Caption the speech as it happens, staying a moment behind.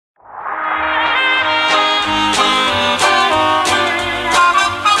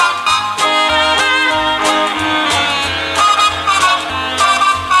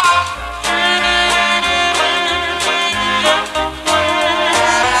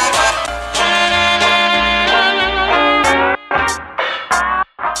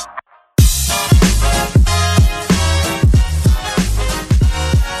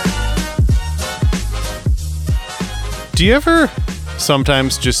Do you ever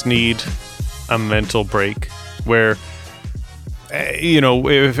sometimes just need a mental break where,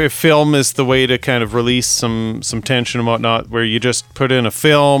 if film is the way to kind of release some tension and whatnot, where you just put in a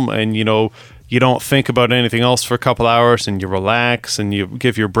film and, you don't think about anything else for a couple hours and you relax and you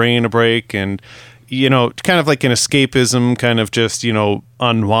give your brain a break and, kind of like an escapism, kind of just,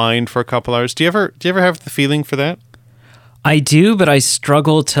 unwind for a couple hours. Do you ever have the feeling for that? I do, but I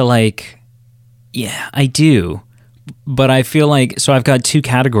struggle to yeah, I do. But I feel like, so I've got two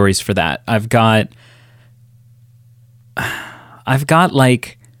categories for that. I've got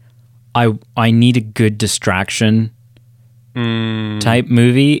like, I need a good distraction type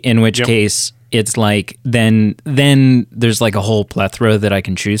movie, in which case it's like, then there's like a whole plethora that I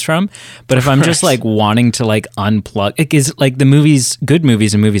can choose from. But if I'm just like wanting to like unplug, it is like the movies, good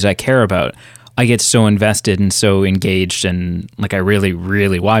movies and movies I care about, I get so invested and so engaged and like I really,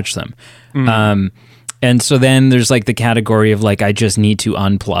 really watch them. And so then there's like the category of like, I just need to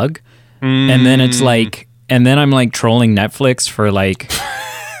unplug. And then it's like, and then I'm like trolling Netflix for like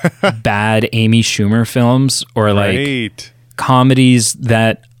bad Amy Schumer films or like comedies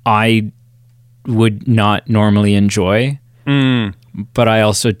that I would not normally enjoy. But I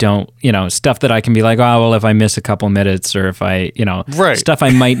also don't, stuff that I can be like, oh, well, if I miss a couple minutes or if I, stuff I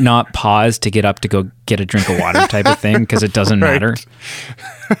might not pause to get up to go get a drink of water type of thing because it doesn't matter.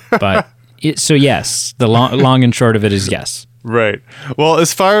 But so yes, the long and short of it is yes. Right. Well,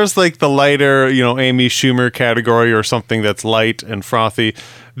 as far as like the lighter, Amy Schumer category or something that's light and frothy,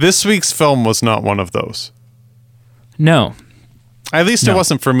 this week's film was not one of those. No. At least it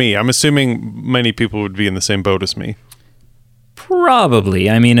wasn't for me. I'm assuming many people would be in the same boat as me. Probably.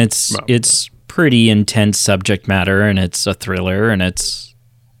 I mean, it's pretty intense subject matter and it's a thriller and it's,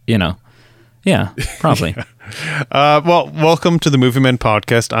 yeah, probably. Well, welcome to the Movie Men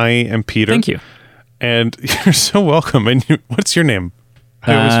podcast. I am Peter. Thank you. And you're so welcome. And what's your name?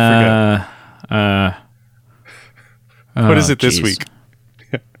 I always forget. What is it this week?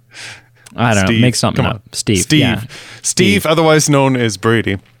 I don't know. Make something up. Steve. Yeah. Steve, otherwise known as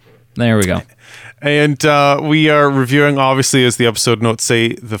Brady. There we go. And we are reviewing, obviously, as the episode notes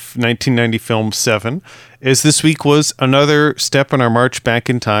say, the 1990 film Se7en. As this week was another step on our march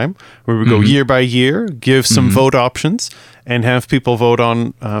back in time, where we go year by year, give some vote options, and have people vote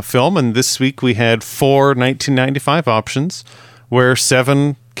on film. And this week we had 4 1995 options, where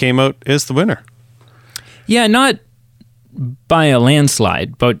Se7en came out as the winner. Yeah, not by a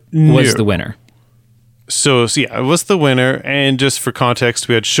landslide, but was the winner. So yeah, it was the winner. And just for context,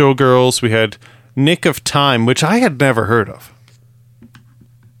 we had Showgirls, we had Nick of Time, which I had never heard of.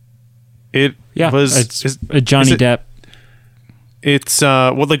 It was it's a Johnny Depp. It's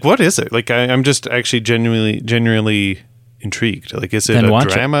what is it? Like I'm just actually genuinely intrigued. Like, is it a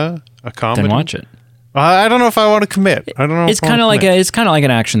drama, a comedy? Then watch it. I don't know if I want to commit. I don't know. It's kind of like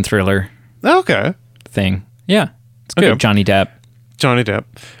an action thriller. Okay. Thing. Yeah, it's good. Okay. Johnny Depp.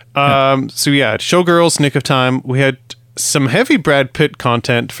 So yeah, Showgirls, Nick of Time. We had some heavy Brad Pitt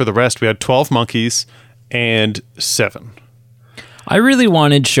content for the rest. We had 12 Monkeys and Se7en. I really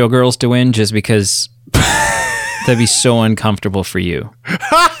wanted Showgirls to win just because that'd be so uncomfortable for you.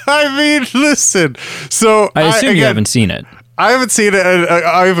 I mean, listen. So I assume you haven't seen it. I haven't seen it.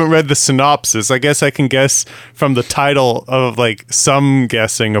 I haven't read the synopsis. I guess I can guess from the title of like some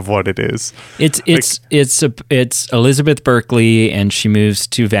guessing of what it is. It's Elizabeth Berkley, and she moves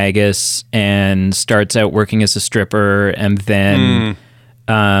to Vegas and starts out working as a stripper, and then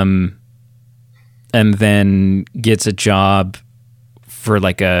gets a job for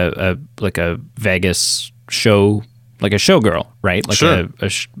like a Vegas show, like a showgirl, right? Like sure.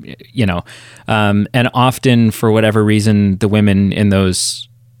 And often for whatever reason, the women in those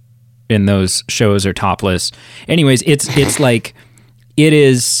shows are topless. Anyways, it's like, it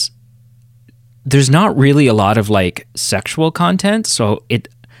is, there's not really a lot of like sexual content. So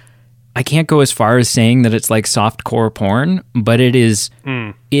I can't go as far as saying that it's like softcore porn, but it is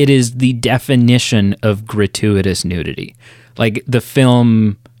the definition of gratuitous nudity. Like, the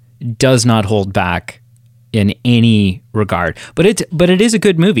film does not hold back in any regard, but it is a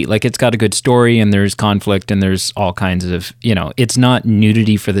good movie. Like, it's got a good story and there's conflict and there's all kinds of, it's not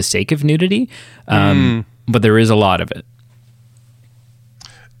nudity for the sake of nudity. But there is a lot of it.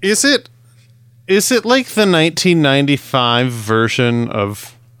 Is it like the 1995 version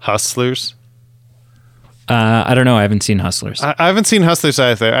of Hustlers? I don't know. I haven't seen Hustlers. I haven't seen Hustlers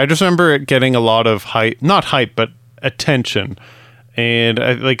either. I just remember it getting a lot of not hype, but attention. And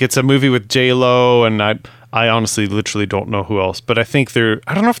it's a movie with J-Lo, and I honestly literally don't know who else, but I think I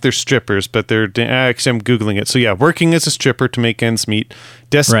don't know if they're strippers, but actually I'm Googling it. So yeah, working as a stripper to make ends meet.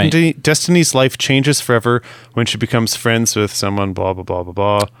 Destiny's life changes forever when she becomes friends with someone, blah, blah, blah, blah,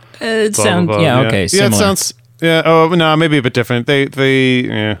 blah. It sounds, okay, similar. Yeah, it sounds, oh, no, maybe a bit different.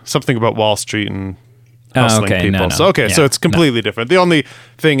 They something about Wall Street and hustling people. No. So, so it's completely different. The only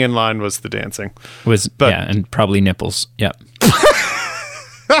thing in line was the dancing. And probably nipples. Yep.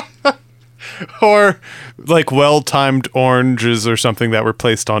 Or like well-timed oranges or something that were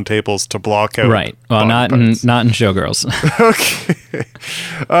placed on tables to block out. Right. Well, not in Showgirls. Okay.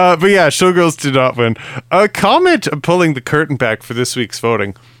 But yeah, Showgirls did not win. A comment pulling the curtain back for this week's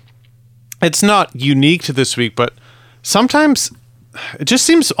voting. It's not unique to this week, but sometimes it just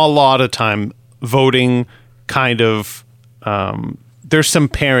seems a lot of time voting kind of there's some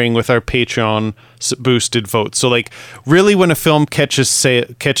pairing with our Patreon boosted votes. So like really when a film catches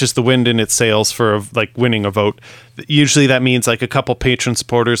the wind in its sails for like winning a vote, usually that means like a couple patron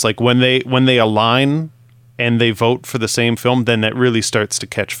supporters, like when they align and they vote for the same film, then that really starts to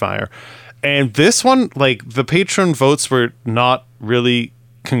catch fire. And this one, like the patron votes were not really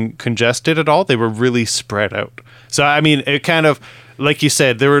congested at all. They were really spread out. So I mean, it kind of, like you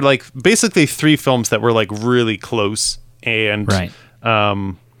said, there were like basically 3 films that were like really close, and right.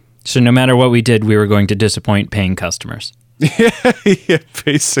 So no matter what we did, we were going to disappoint paying customers. Yeah,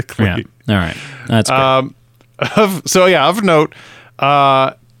 basically. Yeah. All right, that's good. Of note,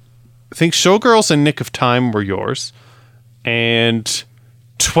 I think Showgirls and Nick of Time were yours, and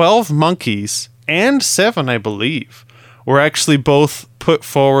 12 Monkeys and Se7en, I believe, were actually both put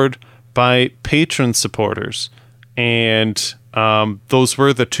forward by patron supporters, and those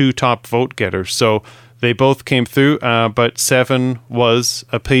were the 2 top vote getters. So they both came through, but Se7en was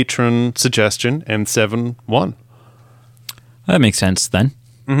a patron suggestion, and Se7en won. That makes sense then.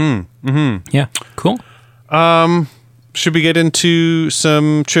 Yeah, cool. Should we get into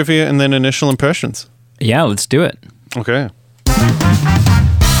some trivia and then initial impressions? Yeah, let's do it. Okay.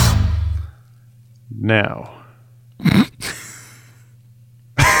 Now.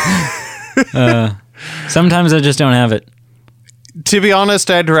 Sometimes I just don't have it. To be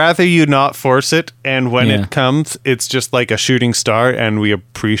honest, I'd rather you not force it, and when it comes, it's just like a shooting star, and we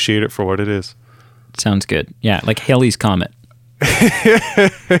appreciate it for what it is. Sounds good. Yeah, like Halley's Comet.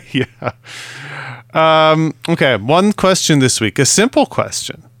 Yeah. Okay, one question this week. A simple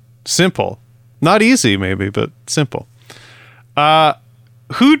question. Simple. Not easy, maybe, but simple.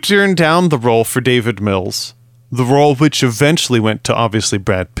 Who turned down the role for David Mills? The role which eventually went to, obviously,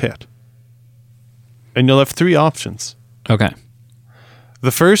 Brad Pitt. And you'll have 3 options. Okay.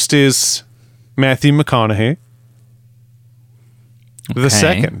 The first is Matthew McConaughey. Okay. The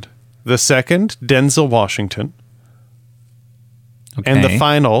second, Denzel Washington. Okay. And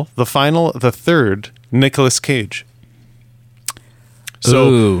the third, Nicolas Cage. So,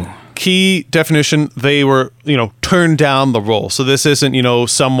 Ooh. Key definition, they were, turned down the role. So this isn't,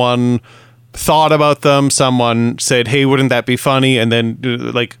 someone thought about them, someone said, hey, wouldn't that be funny? And then,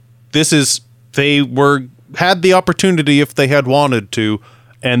 they had the opportunity if they had wanted to,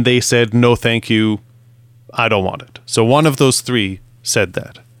 and they said, no, thank you, I don't want it. So one of those 3 said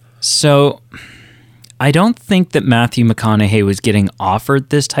that. So I don't think that Matthew McConaughey was getting offered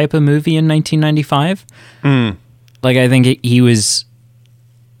this type of movie in 1995. Like, I think he was...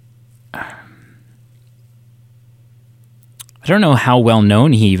 I don't know how well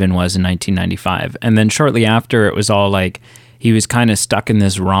known he even was in 1995. And then shortly after, it was all like he was kind of stuck in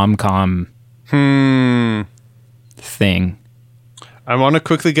this rom-com thing. I want to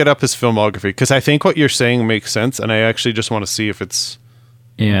quickly get up his filmography, because I think what you're saying makes sense, and I actually just want to see if it's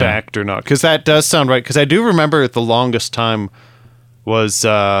backed or not, because that does sound right, because I do remember the longest time was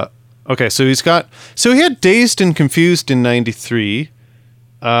okay, so he had Dazed and Confused in 93,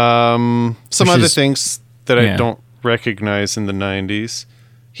 some other things that I don't recognize in the 90s.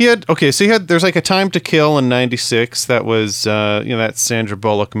 There's like A Time to Kill in 96, that was that Sandra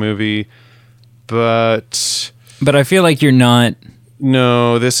Bullock movie, but I feel like you're not...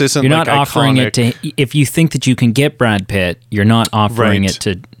 No, this isn't. You're not offering it to. If you think that you can get Brad Pitt, you're not offering it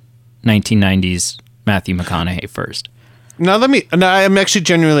to 1990s Matthew McConaughey first. Now I'm actually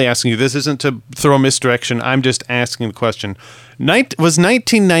genuinely asking you. This isn't to throw misdirection. I'm just asking the question. Was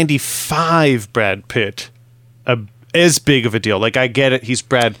 1995 Brad Pitt as big of a deal? Like, I get it, he's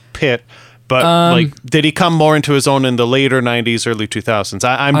Brad Pitt, but did he come more into his own in the later 90s, early 2000s?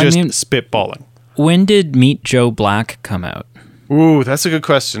 I'm just spitballing. When did Meet Joe Black come out? Ooh, that's a good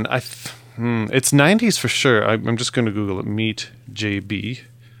question. It's 90s for sure. I'm just going to Google it. Meet JB.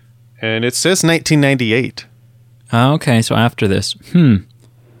 And it says 1998. Oh, okay, so after this.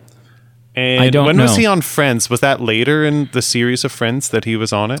 And I don't when know. was he on Friends? Was that later in the series of Friends that he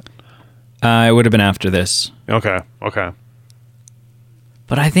was on it? It would have been after this. Okay.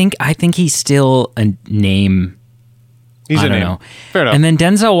 But I think he's still a name. He's I a don't name. know. Fair enough. And then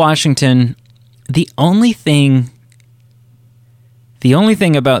Denzel Washington, the only thing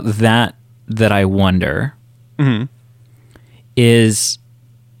about that I wonder is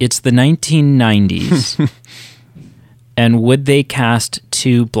it's the 1990s. And would they cast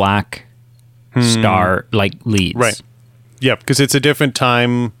two black star leads? Right. Yeah, because it's a different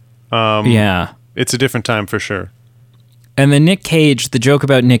time. Yeah. It's a different time for sure. And then Nick Cage, the joke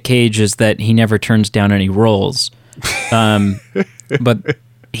about Nick Cage is that he never turns down any roles. But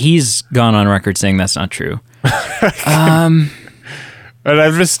he's gone on record saying that's not true. And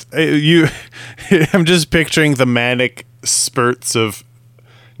I'm just picturing the manic spurts of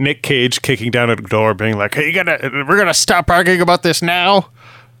Nick Cage kicking down a door, being like, "Hey, we're gonna stop arguing about this now."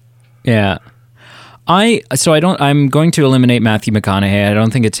 Yeah. I'm going to eliminate Matthew McConaughey. I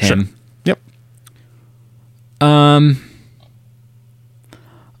don't think it's him. Sure. Yep.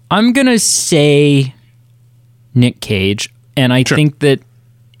 I'm gonna say Nick Cage, and I think that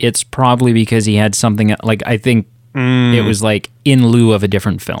it's probably because he had something I think it was in lieu of a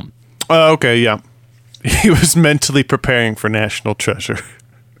different film. Okay, yeah. He was mentally preparing for National Treasure.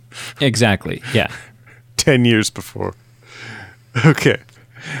 Exactly. Yeah. 10 years before. Okay.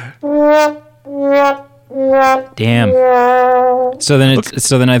 Damn. So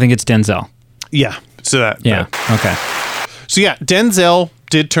then I think it's Denzel. Yeah. So that. Yeah. Okay. So yeah, Denzel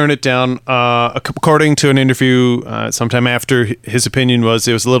did turn it down. According to an interview sometime after, his opinion was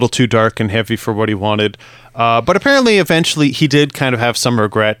it was a little too dark and heavy for what he wanted. But apparently, eventually, he did kind of have some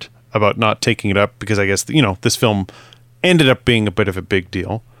regret about not taking it up because I guess, this film ended up being a bit of a big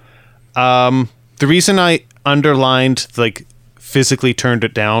deal. The reason I underlined, physically turned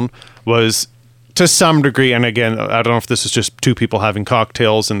it down was to some degree, and again, I don't know if this is just two people having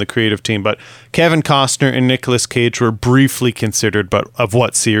cocktails in the creative team, but Kevin Costner and Nicolas Cage were briefly considered, but of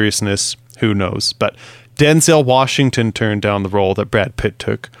what seriousness, who knows. But Denzel Washington turned down the role that Brad Pitt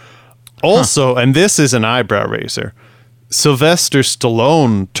took. Also, and this is an eyebrow raiser, Sylvester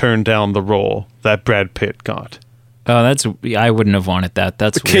Stallone turned down the role that Brad Pitt got. Oh, I wouldn't have wanted that.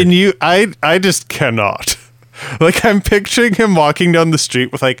 That's weird. Can you? I just cannot. I'm picturing him walking down the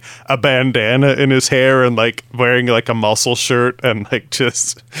street with a bandana in his hair and wearing a muscle shirt and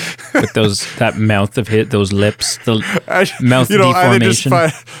just with that mouth of his, those lips, the mouth deformation. Either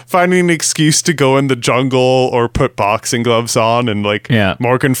just finding an excuse to go in the jungle or put boxing gloves on and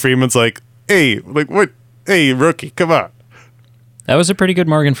Morgan Freeman's hey, what? Hey, rookie, come on. That was a pretty good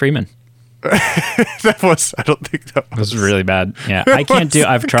Morgan Freeman. I don't think that was. It was really bad. Yeah, I can't do.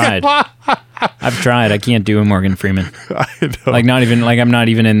 I've tried. I can't do a Morgan Freeman. I know. I'm not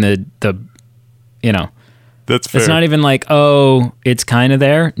even in the. That's fair. It's not even it's kind of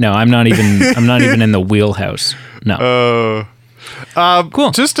there. No, I'm not even in the wheelhouse. No.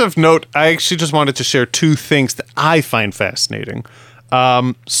 Cool. Just of note, I actually just wanted to share two things that I find fascinating.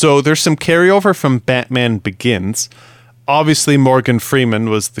 So there's some carryover from Batman Begins. Obviously, Morgan Freeman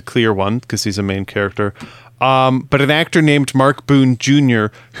was the clear one because he's a main character. But an actor named Mark Boone Jr.,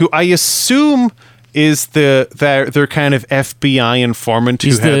 who I assume is their kind of FBI informant.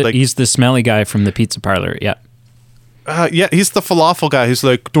 He's the smelly guy from the pizza parlor. Yeah. Yeah, he's the falafel guy who's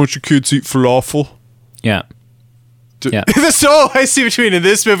don't you kids eat falafel? Yeah. Yeah. So I see what you mean. In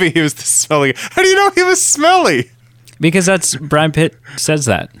this movie, he was the smelly guy. How do you know he was smelly? Because that's Brad Pitt says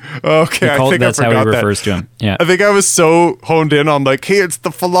that. Okay, I think that's how he refers to him. Yeah, I think I was so honed in on hey, it's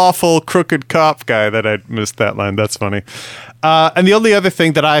the falafel crooked cop guy that I missed that line. That's funny. And the only other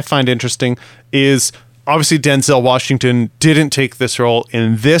thing that I find interesting is obviously Denzel Washington didn't take this role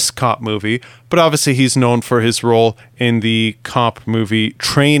in this cop movie, but obviously he's known for his role in the cop movie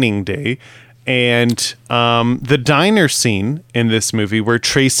Training Day. And the diner scene in this movie where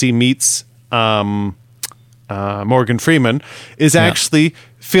Tracy meets Morgan Freeman is actually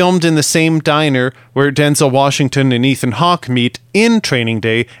filmed in the same diner where Denzel Washington and Ethan Hawke meet in Training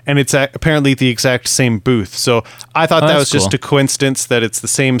Day, and it's apparently the exact same booth. So I thought that was just a coincidence that it's the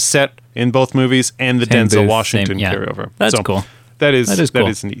same set in both movies and the same Denzel booth, Washington carryover. That's cool. That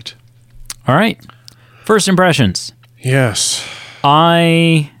is neat. All right. First impressions. Yes.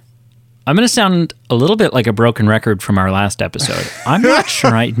 I'm going to sound a little bit like a broken record from our last episode. I'm not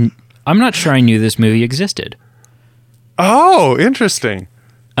sure I knew this movie existed. Oh, interesting.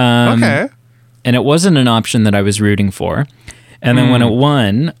 Okay. And it wasn't an option that I was rooting for. And then when it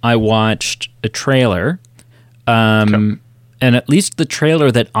won, I watched a trailer. And at least the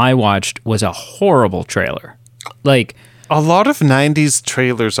trailer that I watched was a horrible trailer. A lot of 90s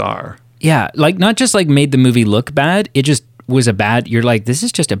trailers are. Yeah, like not just like made the movie look bad, it just was a bad, you're like, this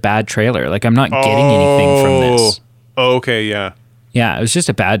is just a bad trailer. Like I'm not getting anything from this. Oh, okay, yeah. Yeah, it was just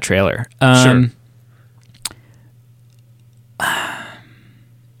a bad trailer. Sure.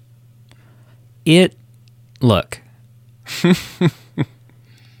 Look,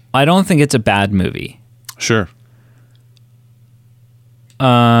 I don't think it's a bad movie. Sure.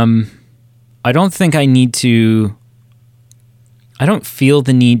 I don't think I don't feel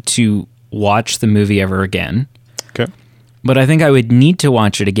the need to watch the movie ever again. Okay. But I think I would need to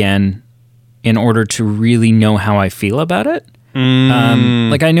watch it again in order to really know how I feel about it.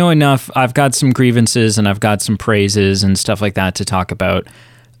 Like I know enough. I've got some grievances and I've got some praises and stuff like that to talk about.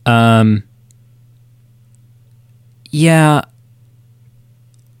 Yeah.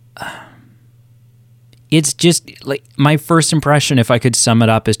 It's just like my first impression, if I could sum it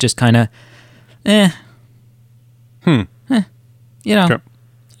up, is just kind of, you know, Okay.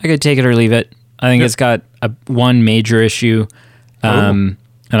 I could take it or leave it. I think it's got one major issue, and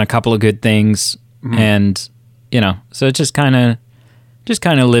a couple of good things, and you know, so it just kind of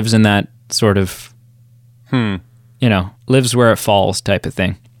lives in that sort of, you know, lives where it falls type of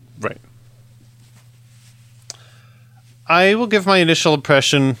thing. Right. I will give my initial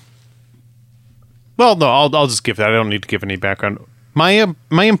impression. Well, no, I'll just give that. I don't need to give any background. My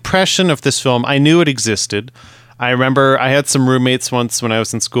impression of this film, I knew it existed. I remember I had some roommates once when I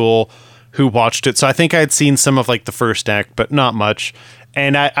was in school who watched it. So I think I had seen some of like the first act, but not much.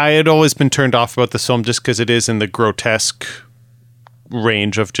 And I had always been turned off about this film just because it is in the grotesque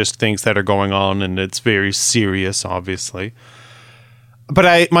range of just things that are going on, and it's very serious, obviously.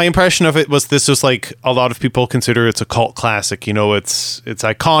 But my impression of it was this was like a lot of people consider it's a cult classic. You know, it's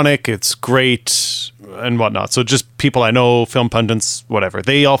iconic, it's great, and whatnot. So just people I know, film pundits, whatever,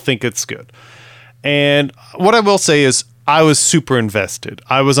 they all think it's good. And what I will say is I was super invested.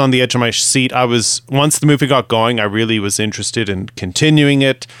 I was on the edge of my seat. Once the movie got going, I really was interested in continuing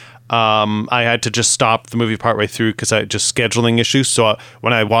it. I had to just stop the movie partway through because I had just scheduling issues. So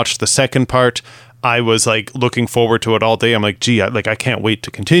when I watched the second part, I was like looking forward to it all day. I'm like, gee, I can't wait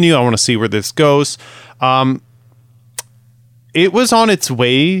to continue. I want to see where this goes. It was on its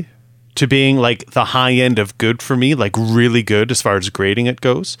way to being like the high end of good for me, like really good as far as grading it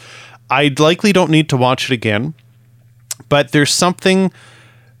goes. I likely don't need to watch it again, but there's something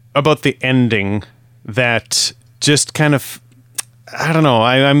about the ending that just kind of, I don't know,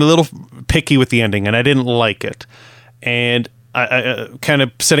 I'm a little picky with the ending and I didn't like it. And I kind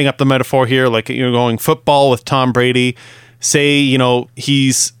of setting up the metaphor here, like you're going football with Tom Brady, say, you know,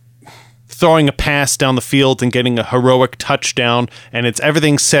 he's throwing a pass down the field and getting a heroic touchdown, and it's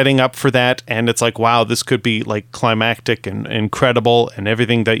everything setting up for that, and it's like, wow, this could be like climactic and incredible and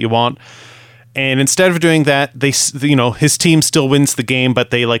everything that you want. And instead of doing that, his team still wins the game,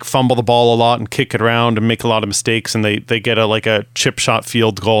 but they like fumble the ball a lot and kick it around and make a lot of mistakes, and they get a chip shot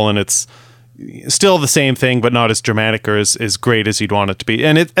field goal, and it's still the same thing, but not as dramatic or as great as you'd want it to be.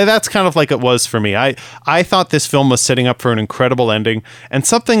 And that's kind of like it was for me. I thought this film was setting up for an incredible ending, and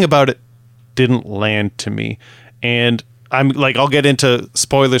something about it didn't land to me. And I'm like, I'll get into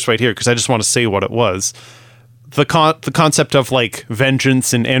spoilers right here because I just want to say what it was. The concept of like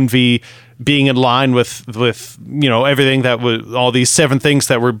vengeance and envy being in line with you know, everything that was, all these 7 things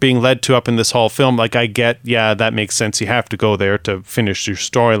that were being led to up in this whole film. Like I get, yeah, that makes sense. You have to go there to finish your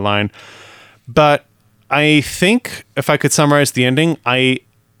storyline. But I think if I could summarize the ending, I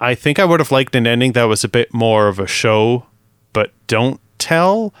think I would have liked an ending that was a bit more of a show, but don't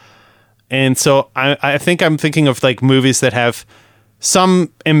tell. And so I think I'm thinking of like movies that have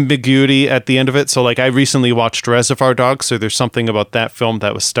some ambiguity at the end of it. So like I recently watched Reservoir Dogs, so there's something about that film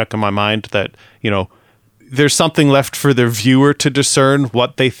that was stuck in my mind that, you know, there's something left for the viewer to discern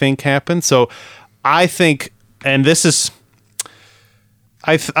what they think happened. So I think, and this is,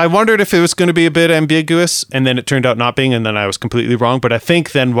 I wondered if it was going to be a bit ambiguous, and then it turned out not being, and then I was completely wrong. But I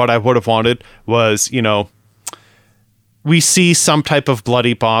think then what I would have wanted was, you know, we see some type of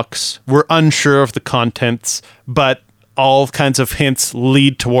bloody box. We're unsure of the contents, but all kinds of hints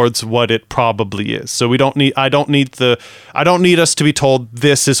lead towards what it probably is. So I don't need us to be told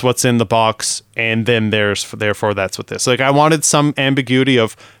this is what's in the box and then therefore that's what this. Like I wanted some ambiguity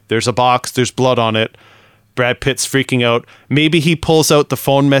of there's a box, there's blood on it. Brad Pitt's freaking out. Maybe he pulls out the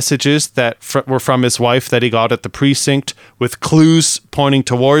phone messages that were from his wife that he got at the precinct with clues pointing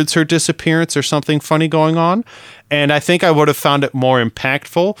towards her disappearance or something funny going on. And I think I would have found it more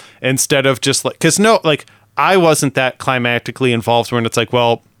impactful instead of just like, because no, like I wasn't that climactically involved when it's like,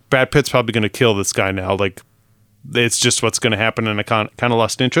 well, Brad Pitt's probably going to kill this guy now. Like it's just what's going to happen, and I kind of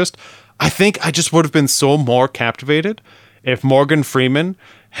lost interest. I think I just would have been so more captivated if Morgan Freeman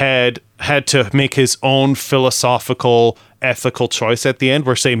had to make his own philosophical, ethical choice at the end,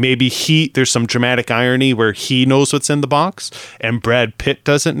 where say maybe there's some dramatic irony where he knows what's in the box and Brad Pitt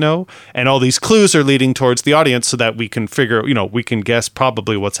doesn't know, and all these clues are leading towards the audience so that we can figure, we can guess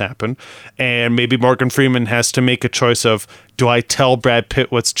probably what's happened. And maybe Morgan Freeman has to make a choice of, do I tell Brad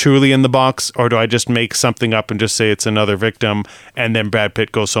Pitt what's truly in the box, or do I just make something up and just say it's another victim, and then Brad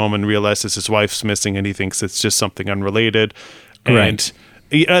Pitt goes home and realizes his wife's missing and he thinks it's just something unrelated. Right.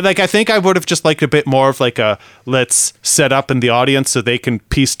 And I think I would have just liked a bit more of like a, let's set up in the audience so they can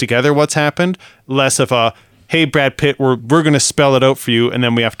piece together what's happened, less of a, hey, Brad Pitt, we're going to spell it out for you, and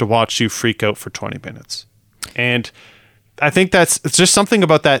then we have to watch you freak out for 20 minutes. And I think it's just something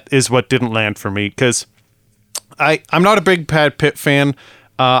about that is what didn't land for me, because I'm not a big Brad Pitt fan.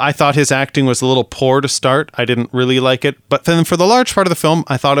 I thought his acting was a little poor to start. I didn't really like it. But then for the large part of the film,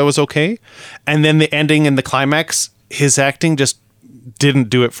 I thought it was okay. And then the ending and the climax, his acting just didn't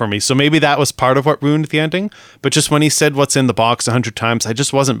do it for me. So maybe that was part of what ruined the ending. But just when he said what's in the box 100 times, I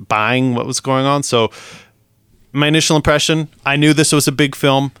just wasn't buying what was going on. So my initial impression, I knew this was a big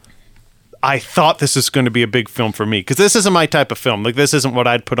film. I thought this was going to be a big film for me, because this isn't my type of film. Like, this isn't what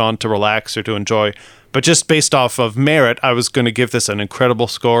I'd put on to relax or to enjoy. But just based off of merit, I was going to give this an incredible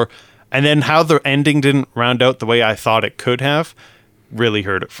score. And then how the ending didn't round out the way I thought it could have really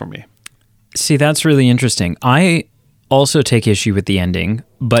hurt it for me. See, that's really interesting. I also take issue with the ending,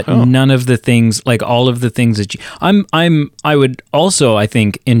 but none of the things, like all of the things that I would also, I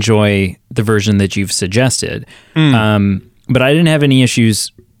think, enjoy the version that you've suggested. But I didn't have any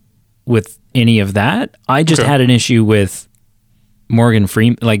issues with any of that. I just had an issue with Morgan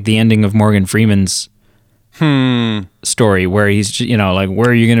Freeman, like the ending of Morgan Freeman's story, where he's, like, where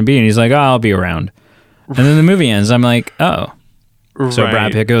are you going to be? And he's like, oh, I'll be around. And then the movie ends. I'm like, oh. Right. So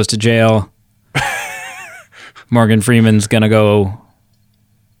Brad Pitt goes to jail. Morgan Freeman's going to go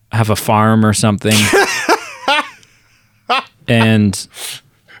have a farm or something. and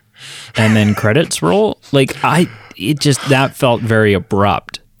then credits roll. Like, that felt very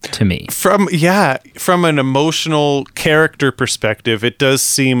abrupt to me. From an emotional character perspective, it does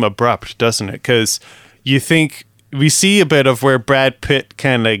seem abrupt, doesn't it? Because you think we see a bit of where Brad Pitt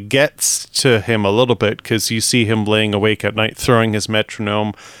kind of gets to him a little bit, because you see him laying awake at night throwing his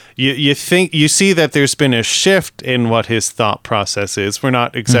metronome. You see that there's been a shift in what his thought process is. We're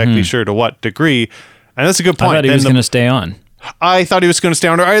not exactly sure to what degree, and that's a good point. I thought he was going to stay on. I thought he was going to stay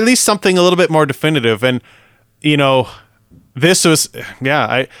on, or at least something a little bit more definitive. And this was,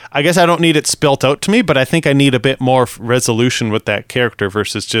 I guess I don't need it spelt out to me, but I think I need a bit more resolution with that character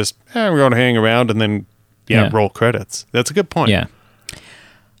versus just, we're going to hang around and then, roll credits. That's a good point. Yeah.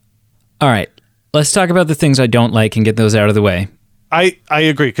 All right. Let's talk about the things I don't like and get those out of the way. I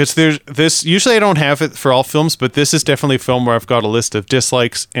agree, because there's this, usually I don't have it for all films, but this is definitely a film where I've got a list of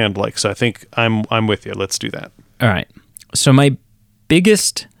dislikes and likes. So I think I'm with you. Let's do that. All right. So my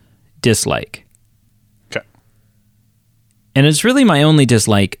biggest dislike, and it's really my only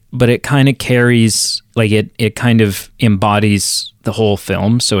dislike, but it kind of carries, like it kind of embodies the whole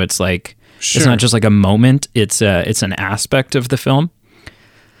film. So it's like, It's not just like a moment, it's an aspect of the film.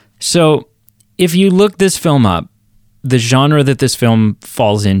 So if you look this film up, the genre that this film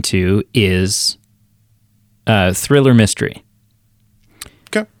falls into is thriller mystery.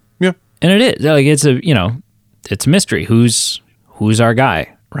 Okay. Yeah. And it is, like, it's a mystery. Who's our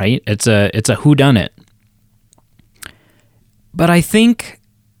guy, right? It's a whodunit. But I think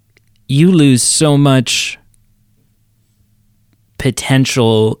you lose so much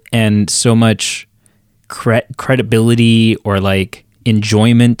potential and so much credibility or like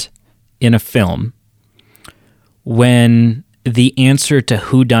enjoyment in a film when the answer to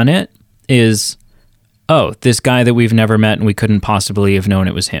whodunit is, oh, this guy that we've never met and we couldn't possibly have known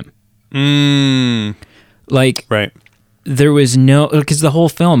it was him. Like, right. There was no, because the whole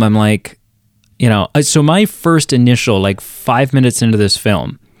film, I'm like, so my first initial, like 5 minutes into this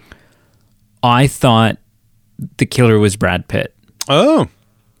film, I thought the killer was Brad Pitt. Oh.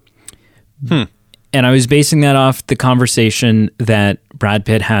 And I was basing that off the conversation that Brad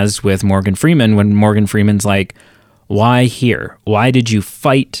Pitt has with Morgan Freeman when Morgan Freeman's like, why here? Why did you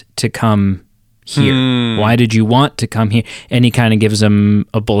fight to come here? Why did you want to come here? And he kind of gives him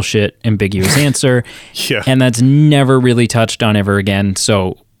a bullshit, ambiguous answer. Yeah. And that's never really touched on ever again.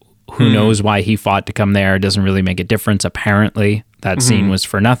 So who knows why he fought to come there? It doesn't really make a difference. Apparently, that scene was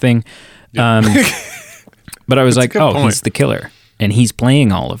for nothing. Yeah. But I was like, oh, point. He's the killer. And he's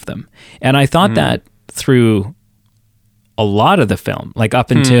playing all of them. And I thought that through a lot of the film, like up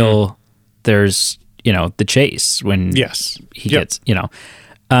until there's, the chase when he gets,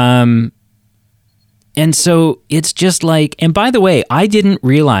 And so it's just like, and by the way, I didn't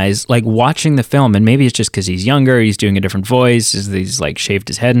realize, like, watching the film, and maybe it's just because he's younger, he's doing a different voice, he's like shaved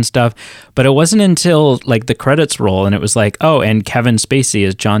his head and stuff, but it wasn't until like the credits roll and it was like, oh, and Kevin Spacey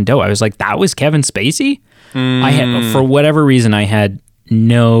is John Doe. I was like, that was Kevin Spacey? I had, for whatever reason, I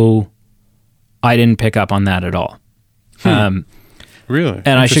didn't pick up on that at all. Really?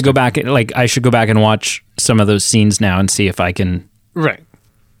 And I should go back and watch some of those scenes now and see if I can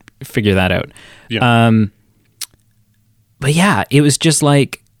figure that out. Yeah. But yeah, it was just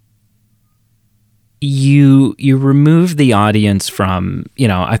like you remove the audience from,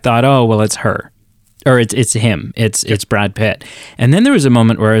 I thought, oh, well, it's her, or it's him, it's Brad Pitt. And then there was a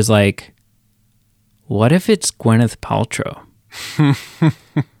moment where I was like, what if it's Gwyneth Paltrow?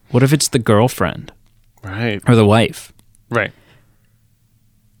 What if it's the girlfriend? Right. Or the wife? Right.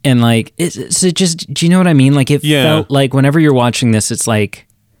 And like, it's just, do you know what I mean? Like, it felt like whenever you're watching this, it's like,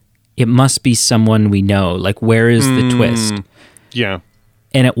 it must be someone we know. Like, where is the twist? Yeah.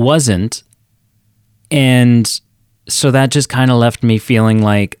 And it wasn't. And so that just kind of left me feeling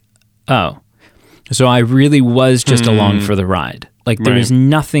like, oh, so I really was just along for the ride. Like, there was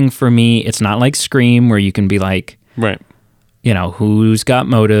nothing for me. It's not like Scream where you can be like, who's got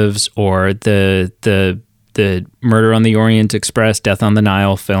motives, or the Murder on the Orient Express, Death on the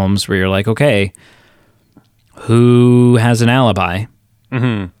Nile films where you're like, okay, who has an alibi?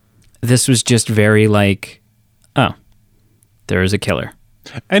 Mm-hmm. This was just very like, oh, there is a killer.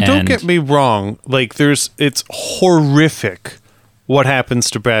 And don't get me wrong, like it's horrific what happens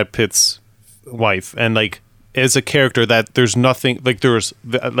to Brad Pitt's wife, and like as a character that there's nothing like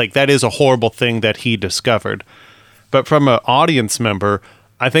that is a horrible thing that he discovered. But from an audience member,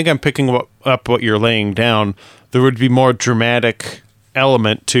 I think I'm picking up what you're laying down. There would be more dramatic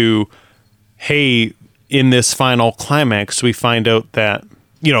element to, hey, in this final climax, we find out that,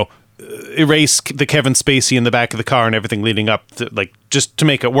 erase the Kevin Spacey in the back of the car and everything leading up to, like, just to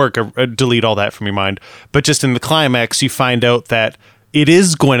make it work, delete all that from your mind. But just in the climax, you find out that it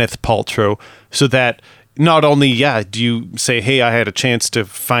is Gwyneth Paltrow, so that not only, do you say, hey, I had a chance to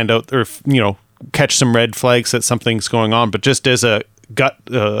find out, or, catch some red flags that something's going on, but just as a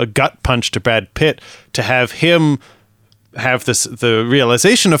gut punch to Brad Pitt, to have him have the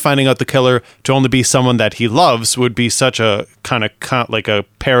realization of finding out the killer to only be someone that he loves would be such a kind of like a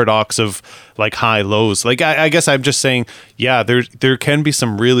paradox of like high lows. Like I guess I'm just saying, there can be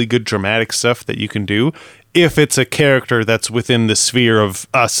some really good dramatic stuff that you can do if it's a character that's within the sphere of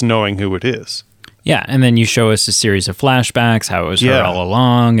us knowing who it is. Yeah, and then you show us a series of flashbacks, how it was her all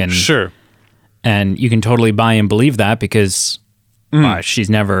along, and sure, and you can totally buy and believe that because. She's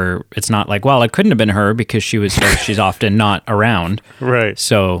never, it's not like, well, it couldn't have been her because she's often not around. Right.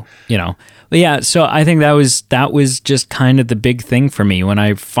 So, but yeah, so I think that was just kind of the big thing for me when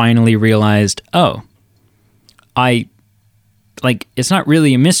I finally realized, it's not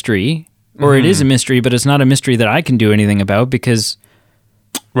really a mystery, or it is a mystery, but it's not a mystery that I can do anything about because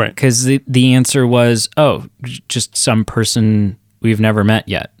the answer was, just some person we've never met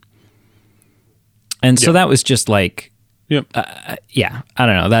yet. And so that was just like, I don't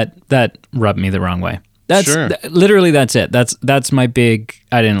know. That rubbed me the wrong way. Literally, that's it. That's my big,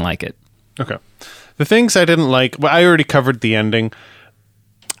 I didn't like it. Okay. The things I didn't like, well, I already covered the ending.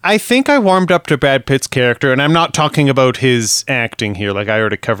 I think I warmed up to Brad Pitt's character, and I'm not talking about his acting here. Like, I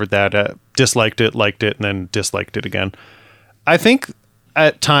already covered that. Disliked it, liked it, and then disliked it again. I think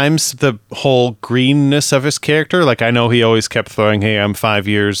at times the whole greenness of his character, like I know he always kept throwing, hey, I'm 5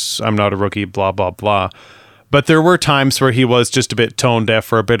 years, I'm not a rookie, blah, blah, blah. But there were times where he was just a bit tone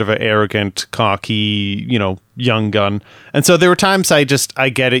deaf or a bit of an arrogant, cocky, young gun. And so there were times I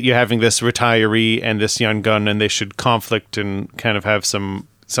get it, you having this retiree and this young gun, and they should conflict and kind of have some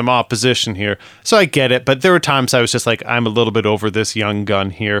opposition here. So I get it, but there were times I was just like, I'm a little bit over this young gun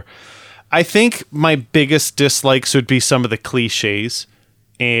here. I think my biggest dislikes would be some of the cliches.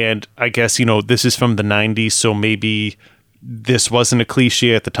 And I guess, this is from the 90s, so maybe this wasn't a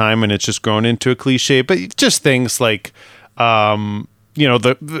cliche at the time and it's just grown into a cliche, but just things like, I'll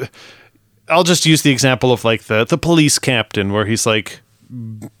just use the example of like the police captain where he's like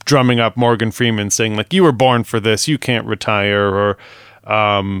drumming up Morgan Freeman saying like, you were born for this, you can't retire, or,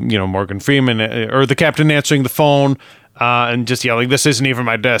 Morgan Freeman or the captain answering the phone and just yelling, this isn't even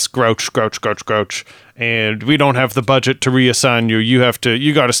my desk, grouch, grouch, grouch, grouch. And we don't have the budget to reassign you. You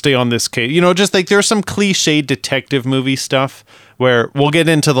got to stay on this case. Just like there's some cliche detective movie stuff where we'll get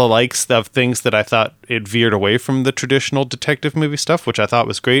into the likes of things that I thought it veered away from the traditional detective movie stuff, which I thought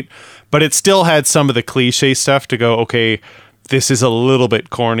was great. But it still had some of the cliche stuff to go, okay, this is a little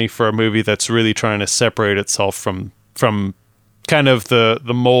bit corny for a movie that's really trying to separate itself from kind of the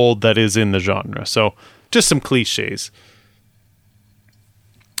mold that is in the genre. So just some cliches.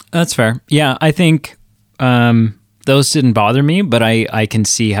 That's fair. Yeah, I think those didn't bother me, but I can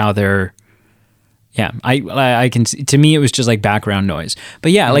see how they're. Yeah, I can see. To me, it was just like background noise.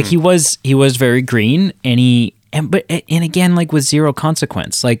 But yeah, like he was very green, and again, like with zero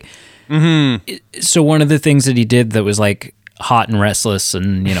consequence. Like, so one of the things that he did that was like hot and restless,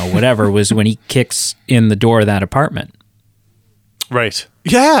 and whatever, was when he kicks in the door of that apartment. Right.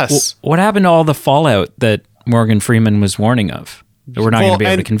 Yes. What happened to all the fallout that Morgan Freeman was warning of? That we're not going to be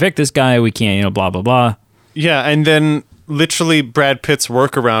able to convict this guy. We can't, blah blah blah. Yeah, and then literally Brad Pitt's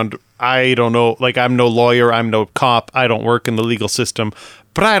workaround. I don't know, like I'm no lawyer, I'm no cop, I don't work in the legal system,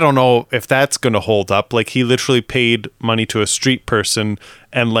 but I don't know if that's going to hold up. Like he literally paid money to a street person,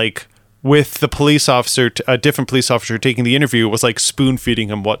 and like with the police officer, a different police officer taking the interview, was like spoon feeding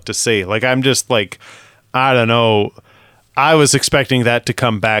him what to say. Like I'm just like, I don't know. I was expecting that to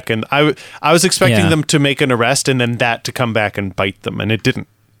come back, and I was expecting them to make an arrest and then that to come back and bite them, and it didn't.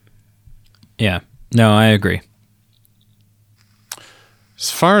 Yeah. No, I agree. As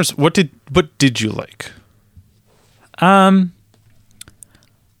far as what did you like? I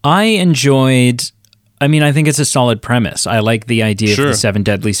enjoyed. I mean, I think it's a solid premise. I like the idea of the 7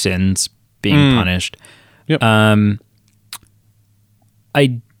 deadly sins being punished. Yep.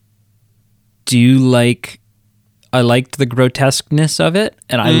 I do like. I liked the grotesqueness of it,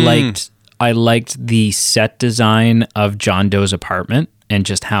 and I liked the set design of John Doe's apartment, and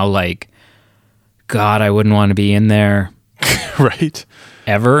just how like, God, I wouldn't want to be in there. Right.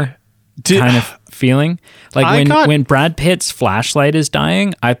 Ever kind of feeling like when Brad Pitt's flashlight is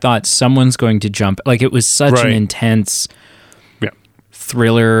dying, I thought someone's going to jump. Like it was such an intense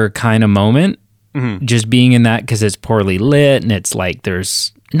thriller kind of moment, just being in that, because it's poorly lit, and it's like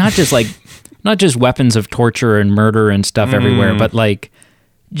there's not just weapons of torture and murder and stuff everywhere, but like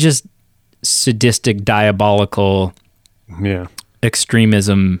just sadistic, diabolical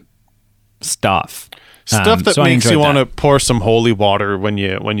extremism stuff. Stuff that makes you want to pour some holy water when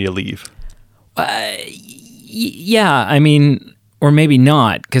you leave. Yeah, I mean, or maybe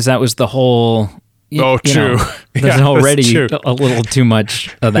not, because that was the whole. True. There's already a little too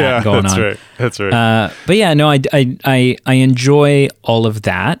much of that going on. That's right. But yeah, no, I enjoy all of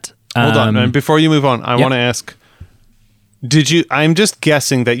that. Hold on, and before you move on, I want to ask: did you? I'm just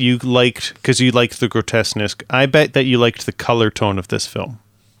guessing that you liked, because you liked the grotesqueness. I bet that you liked the color tone of this film.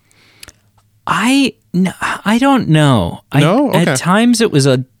 I don't know. No? Okay. At times it was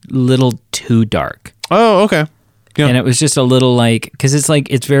a little too dark. Oh, okay. Yeah. And it was just a little like, because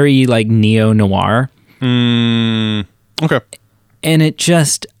it's very like neo-noir. Okay. And it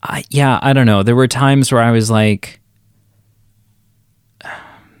just, I don't know. There were times where I was like,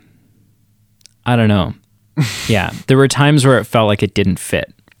 I don't know. Yeah. There were times where it felt like it didn't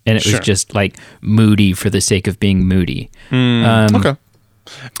fit. And it was just like moody for the sake of being moody. Okay.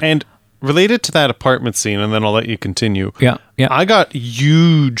 And related to that apartment scene, and then I'll let you continue. Yeah. I got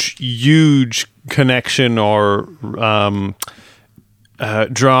huge connection, or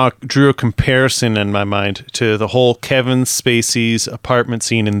drew a comparison in my mind to the whole Kevin Spacey's apartment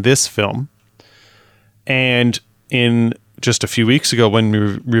scene in this film. And in just a few weeks ago when we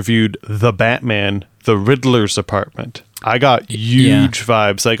reviewed The Batman, the Riddler's apartment, I got huge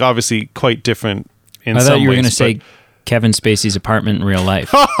vibes. Like obviously quite different in some ways. I thought you were going to say Kevin Spacey's apartment in real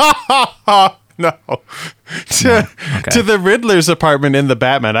life. No. To the Riddler's apartment in the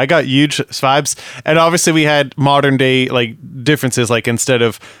Batman. I got huge vibes. And obviously we had modern day like differences, like instead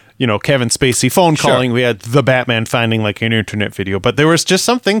of, Kevin Spacey phone calling, we had the Batman finding like an internet video. But there was just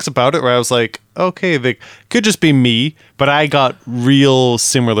some things about it where I was like, okay, they could just be me, but I got real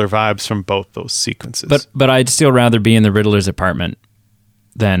similar vibes from both those sequences. But I'd still rather be in the Riddler's apartment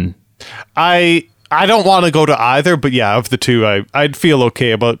than I don't want to go to either, but yeah, of the two, I'd feel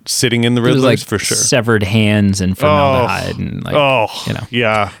okay about sitting in the Riddler's like for sure. Severed hands and formaldehyde and like,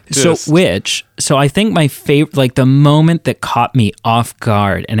 yeah. So I think my favorite, like the moment that caught me off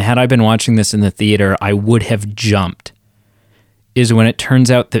guard, and had I been watching this in the theater, I would have jumped, is when it turns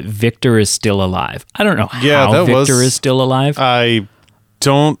out that Victor is still alive. I don't know how Victor is still alive. I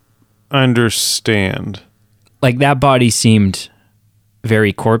don't understand. Like that body seemed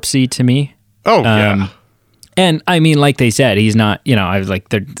very corpsey to me. Oh, yeah. And I mean, like they said, he's not, I was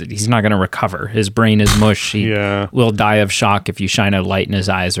like, he's not going to recover. His brain is mush. He will die of shock if you shine a light in his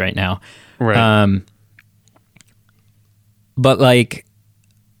eyes right now. Right. But like,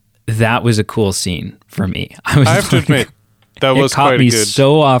 that was a cool scene for me. I have to admit, that was caught quite me good.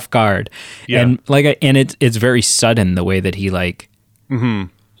 So off guard. Yeah. And like, it's very sudden the way that he like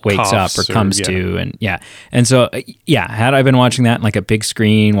wakes up or coughs comes to, and and so had I been watching that in like a big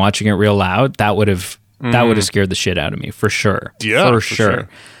screen, watching it real loud, that would have scared the shit out of me for sure. Yeah, for sure.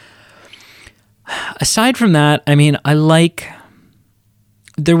 Aside from that, I mean, I liked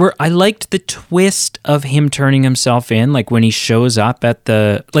the twist of him turning himself in, like when he shows up at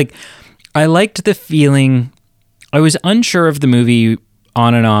I liked the feeling. I was unsure of the movie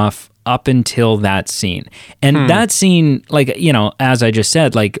on and off up until that scene. And that scene, like, you know, as I just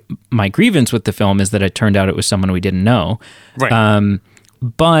said, like, my grievance with the film is that it turned out it was someone we didn't know. Right.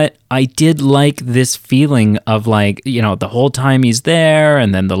 But I did like this feeling of, like, you know, the whole time he's there,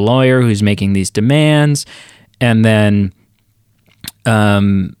 and then the lawyer who's making these demands, and then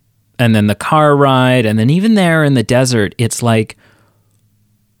the car ride, and then even there in the desert, it's like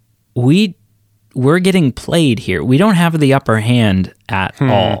we're getting played here. We don't have the upper hand at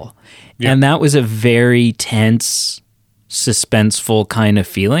all. Yeah. And that was a very tense, suspenseful kind of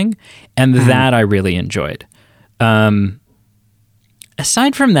feeling, and that I really enjoyed.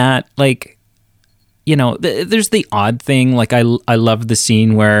 Aside from that, like, you know, there's the odd thing. Like, I love the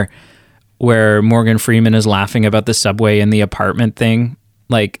scene where Morgan Freeman is laughing about the subway and the apartment thing.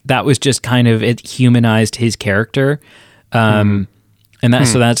 Like, that was just kind of, it humanized his character. And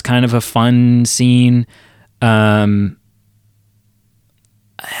so that's kind of a fun scene.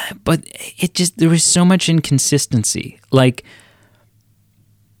 But it just, there was so much inconsistency. Like,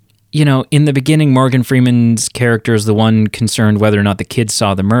 you know, in the beginning, Morgan Freeman's character is the one concerned whether or not the kids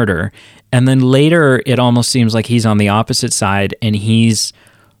saw the murder. And then later, it almost seems like he's on the opposite side, and he's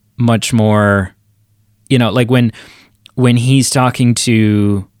much more, you know, like when he's talking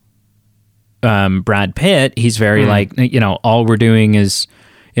to Brad Pitt, he's very like, you know, all we're doing is,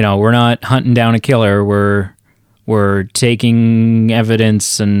 you know, we're not hunting down a killer. We're taking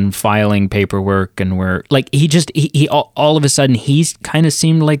evidence and filing paperwork, and we're like, he all of a sudden, he's kind of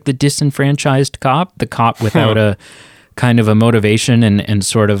seemed like the disenfranchised cop, the cop without a kind of a motivation and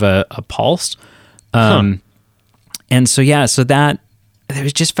sort of a pulse. And so, so that there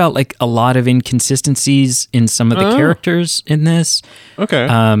just felt like a lot of inconsistencies in some of the characters in this. Okay.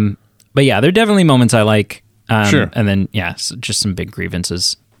 But yeah, there are definitely moments I like. Sure. And then, so just some big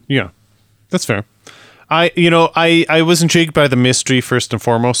grievances. Yeah, that's fair. I was intrigued by the mystery first and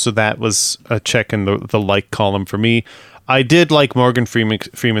foremost, so that was a check in the like column for me. I did like Morgan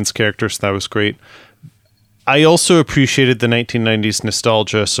Freeman's character, so that was great. I also appreciated the 1990s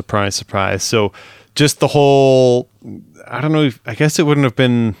nostalgia, surprise, surprise. So just the whole, I don't know, I guess it wouldn't have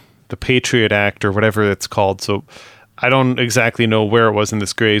been the Patriot Act or whatever it's called, so I don't exactly know where it was in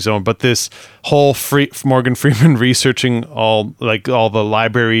this gray zone, but this whole Morgan Freeman researching all the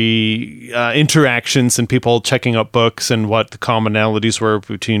library interactions and people checking out books and what the commonalities were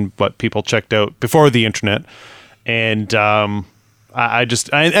between what people checked out before the internet. And I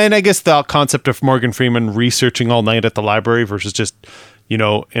guess the concept of Morgan Freeman researching all night at the library versus just, you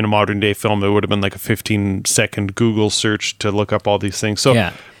know, in a modern day film, it would have been like a 15-second Google search to look up all these things. So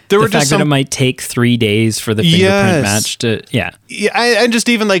yeah. The fact that it might take 3 days for the fingerprint match to, and just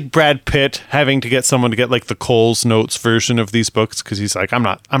even like Brad Pitt having to get someone to get like the Coles Notes version of these books because he's like, I'm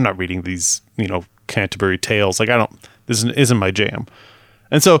not reading these, you know, Canterbury Tales. Like, this isn't my jam.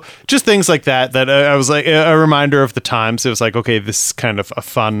 And so just things like that I was like a reminder of the times. It was like, okay, this is kind of a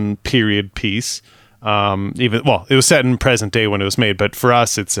fun period piece. It was set in present day when it was made, but for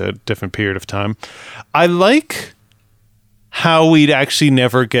us, it's a different period of time. I like how we'd actually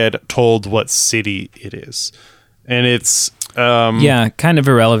never get told what city it is. And it's... kind of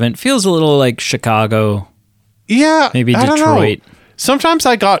irrelevant. Feels a little like Chicago. Yeah. Maybe Detroit. Sometimes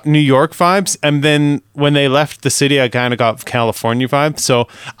I got New York vibes, and then when they left the city, I kind of got California vibes. So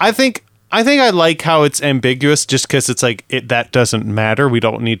I think I like how it's ambiguous just because it's like, that doesn't matter. We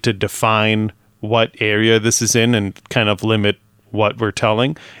don't need to define what area this is in and kind of limit what we're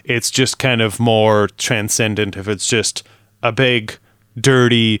telling. It's just kind of more transcendent if it's just a big,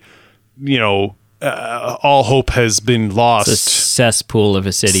 dirty, you know, all hope has been lost. It's a cesspool of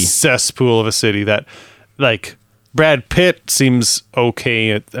a city. That, like, Brad Pitt seems okay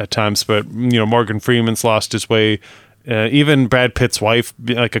at times, but, you know, Morgan Freeman's lost his way. Even Brad Pitt's wife,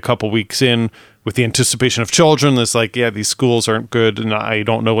 like a couple weeks in, with the anticipation of children, is like, yeah, these schools aren't good, and I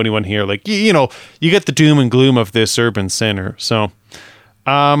don't know anyone here. Like, you know, you get the doom and gloom of this urban center. So,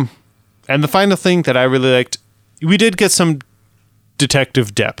 and the final thing that I really liked, we did get some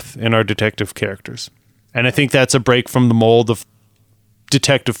detective depth in our detective characters. And I think that's a break from the mold of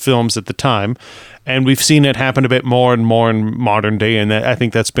detective films at the time. And we've seen it happen a bit more and more in modern day. And I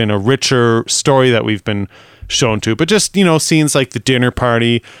think that's been a richer story that we've been shown to. But just, you know, scenes like the dinner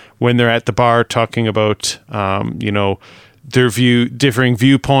party when they're at the bar talking about, you know, their differing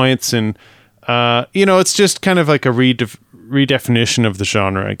viewpoints, and it's just kind of like a redefinition of the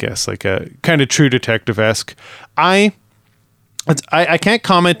genre, I guess, like a kind of True Detective-esque. I can't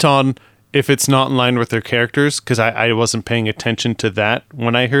comment on if it's not in line with their characters, because I wasn't paying attention to that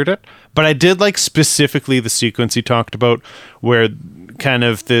when I heard it. But I did like specifically the sequence you talked about, where kind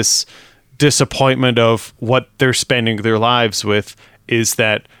of this disappointment of what they're spending their lives with is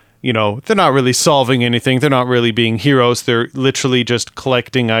that, they're not really solving anything. They're not really being heroes. They're literally just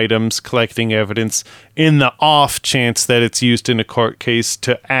collecting items, collecting evidence in the off chance that it's used in a court case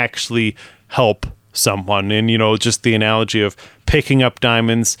to actually help someone. And, just the analogy of picking up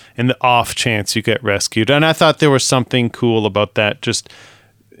diamonds in the off chance you get rescued. And I thought there was something cool about that. Just,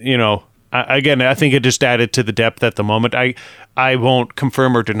 I think it just added to the depth at the moment. I won't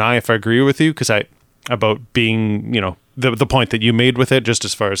confirm or deny if I agree with you, about being, the point that you made with it, just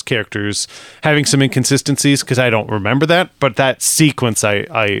as far as characters having some inconsistencies, because I don't remember that, but that sequence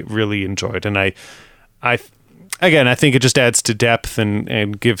I really enjoyed. And I think it just adds to depth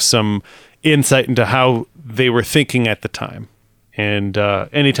and gives some insight into how they were thinking at the time. And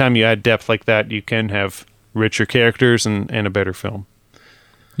anytime you add depth like that, you can have richer characters and a better film.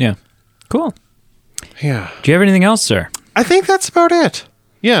 Yeah. Cool. Yeah. Do you have anything else, sir? I think that's about it.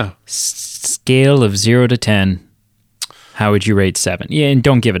 Yeah. Scale of 0 to 10. How would you rate 7? Yeah, and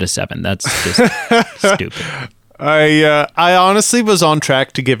don't give it a 7. That's just stupid. I honestly was on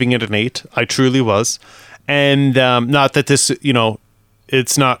track to giving it an 8. I truly was. And not that this, it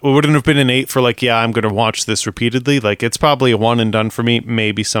wouldn't have been an 8 for I'm going to watch this repeatedly. It's probably a 1 and done for me.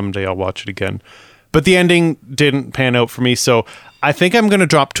 Maybe someday I'll watch it again. But the ending didn't pan out for me, so I think I'm going to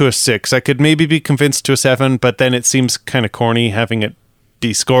drop to a 6. I could maybe be convinced to a 7, but then it seems kind of corny having it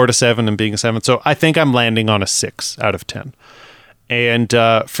be scored a 7 and being a 7. So I think I'm landing on a 6 out of 10. And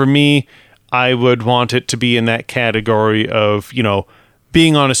for me, I would want it to be in that category of,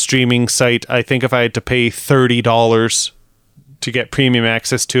 being on a streaming site. I think if I had to pay $30 to get premium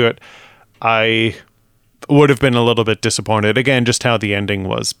access to it, I would have been a little bit disappointed. Again, just how the ending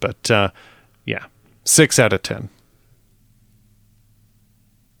was. But yeah, 6 out of 10.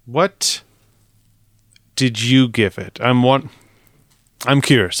 What did you give it? I'm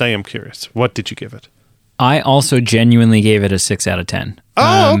curious. I am curious. What did you give it? I also genuinely gave it a 6 out of 10.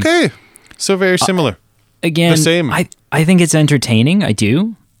 Oh, okay. So very similar. Again, the same. I think it's entertaining. I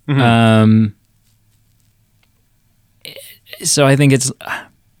do. Mm-hmm. So I think it's...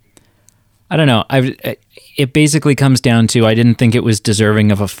 I don't know. It basically comes down to I didn't think it was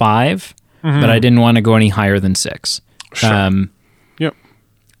deserving of a 5, but I didn't want to go any higher than 6. Sure. Yep.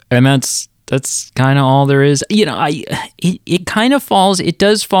 And that's kind of all there is. It kind of it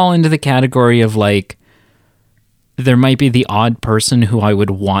does fall into the category of there might be the odd person who I would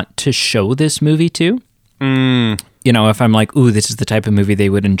want to show this movie to. If I'm like, ooh, this is the type of movie they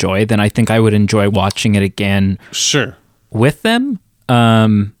would enjoy, then I think I would enjoy watching it again. Sure. With them.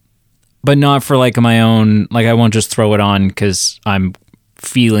 But not for my own, I won't just throw it on because I'm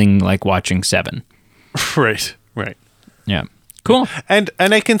feeling like watching 7. Right. Yeah. Cool. And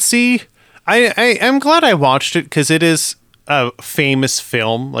I can see, I'm glad I watched it because it is a famous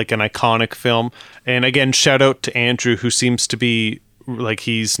film, an iconic film. And again, shout out to Andrew, who seems to be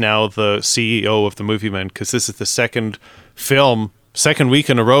he's now the CEO of the Movie Men, because this is the second week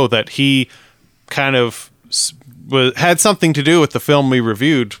in a row that he kind of had something to do with the film we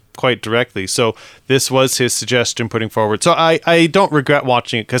reviewed quite directly. So this was his suggestion putting forward. So I don't regret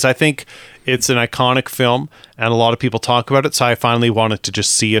watching it because I think it's an iconic film and a lot of people talk about it. So I finally wanted to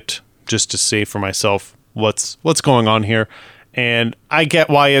just see it, just to see for myself what's going on here. And I get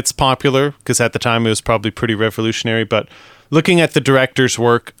why it's popular because at the time it was probably pretty revolutionary. But looking at the director's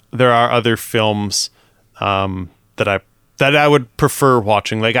work, there are other films that I would prefer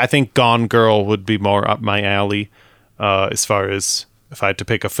watching. I think Gone Girl would be more up my alley as far as if I had to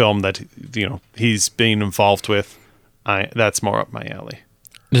pick a film that he's been involved with. That's more up my alley.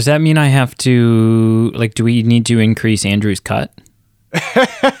 Does that mean I have to do we need to increase Andrew's cut?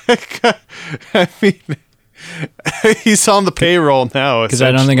 I mean, he's on the payroll now. Because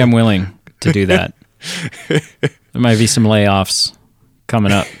I don't think I'm willing to do that. There might be some layoffs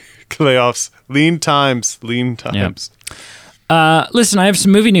coming up. Layoffs. Lean times. Yep. Listen, I have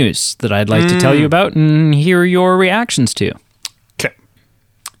some movie news that I'd like to tell you about and hear your reactions to. Okay.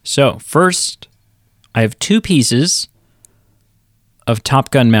 So, first, I have 2 pieces of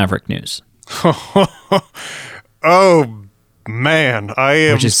Top Gun Maverick news. Oh, man. I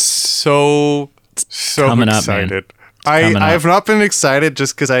am so excited. I have not been excited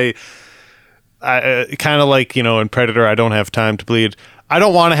just because I kind of in Predator, I don't have time to bleed. I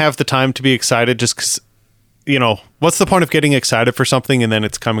don't want to have the time to be excited just because what's the point of getting excited for something and then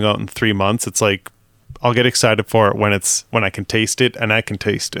it's coming out in 3 months? It's like, I'll get excited for it when I can taste it, and I can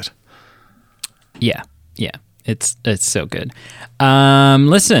taste it. Yeah. It's so good.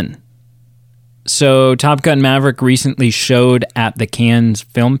 Listen. So Top Gun Maverick recently showed at the Cannes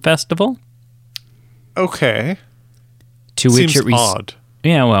Film Festival. Okay. To which Seems odd.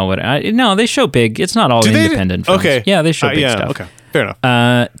 Yeah, well, no, they show big. It's not all independent films. Okay. Yeah, they show big stuff. Okay, fair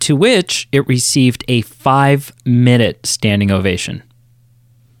enough. To which it received a 5-minute standing ovation.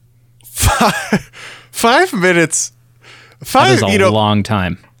 5 minutes. That is a long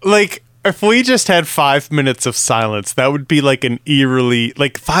time. Like, if we just had 5 minutes of silence, that would be like an eerily...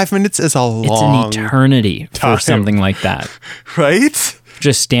 Like, 5 minutes is a long It's an eternity time. for something like that. Right?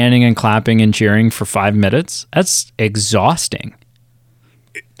 Just standing and clapping and cheering for 5 minutes? That's exhausting.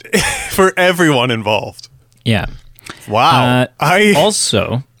 For everyone involved. Yeah. Wow.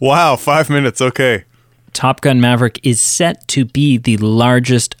 Wow, 5 minutes, okay. Top Gun Maverick is set to be the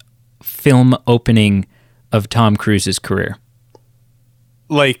largest film opening of Tom Cruise's career.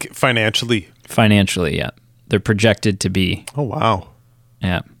 Like, financially? Financially, yeah. They're projected to be. Oh, wow.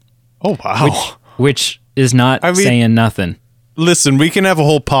 Yeah. Oh, wow. Which is not saying nothing. Listen, we can have a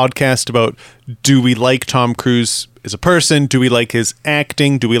whole podcast about, do we like Tom Cruise as a person? Do we like his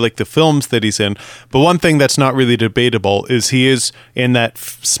acting? Do we like the films that he's in? But one thing that's not really debatable is he is in that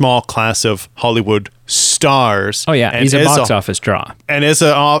small class of Hollywood stars. Oh, yeah. He's a box office draw. And as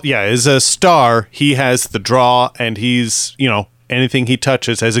a star, he has the draw, and he's, anything he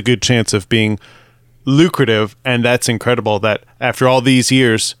touches has a good chance of being lucrative. And that's incredible that after all these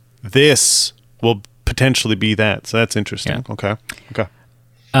years, this will potentially be that. So that's interesting. Yeah.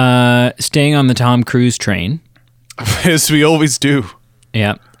 Okay. Staying on the Tom Cruise train. As we always do.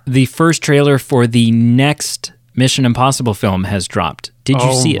 Yeah. The first trailer for the next Mission Impossible film has dropped. Did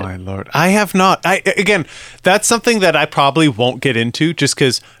you see it? Oh, my Lord. I have not. Again, that's something that I probably won't get into, just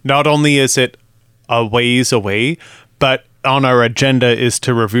because not only is it a ways away, but on our agenda is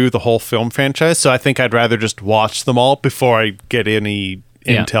to review the whole film franchise. So I think I'd rather just watch them all before I get any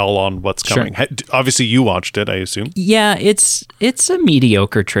intel on what's coming. Sure. Obviously, you watched it, I assume. Yeah, it's a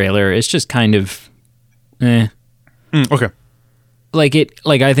mediocre trailer. It's just kind of, okay.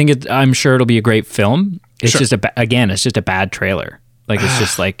 I think I'm sure it'll be a great film. It's just it's just a bad trailer. Like, it's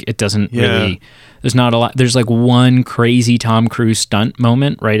just like, it doesn't really, there's not a lot. There's like one crazy Tom Cruise stunt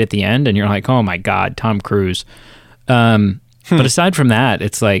moment right at the end, and you're like, oh my God, Tom Cruise. But aside from that,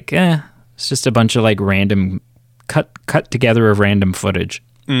 it's like, it's just a bunch of like random cut together of random footage.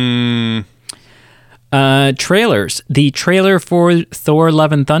 Trailers. The trailer for Thor: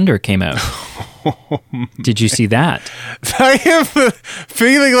 Love and Thunder came out. Did you see that? I am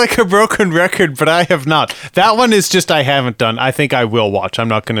feeling like a broken record, but I have not. That one is just I haven't done. I think I will watch. I'm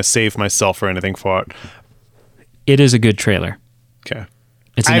not going to save myself or anything for it. It is a good trailer. Okay.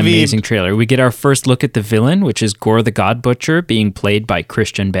 It's an amazing trailer. We get our first look at the villain, which is Gore the God Butcher, being played by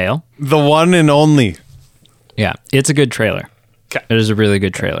Christian Bale. The one and only. Yeah, it's a good trailer. Okay. It is a really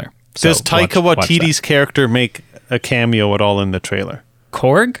good trailer. So does Taika Waititi's character make a cameo at all in the trailer?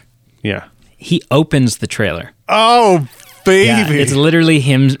 Korg? Yeah. He opens the trailer. Oh, baby. Yeah, it's literally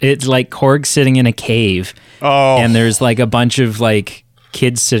him. It's like Korg sitting in a cave. Oh. And there's like a bunch of like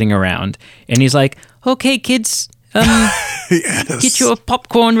kids sitting around. And he's like, okay, kids, yes. Get your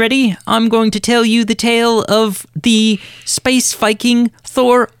popcorn ready. I'm going to tell you the tale of the space Viking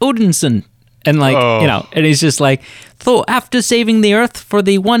Thor Odinson. And like, and he's just like, Thor, after saving the Earth for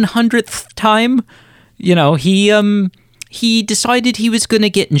the 100th time, he decided he was going to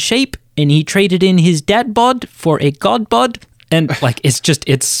get in shape, and he traded in his dad bod for a god bod. And like,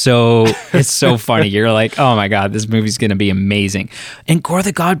 it's so funny. You're like, oh my God, this movie's going to be amazing. And Gore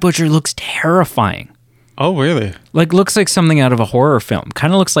the God Butcher looks terrifying. Oh, really? Like, looks like something out of a horror film.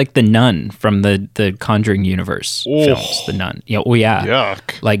 Kind of looks like the Nun from the Conjuring universe films. The Nun. Yeah. Oh, yeah.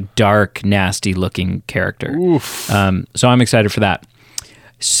 Yuck. Like dark, nasty looking character. Oof. So I'm excited for that.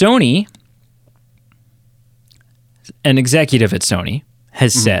 Sony, an executive at Sony,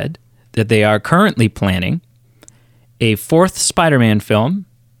 has said that they are currently planning a fourth Spider-Man film,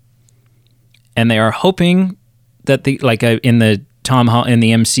 and they are hoping that in the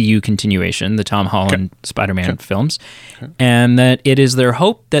MCU continuation, the Tom Holland Spider-Man films, and that it is their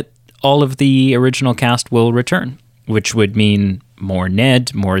hope that all of the original cast will return, which would mean more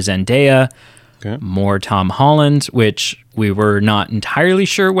Ned, more Zendaya, more Tom Holland, which we were not entirely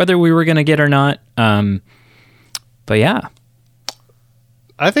sure whether we were going to get or not. But yeah.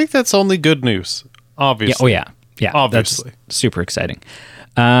 I think that's only good news, obviously. Yeah. Yeah, obviously. That's super exciting.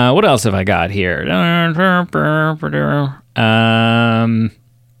 What else have I got here?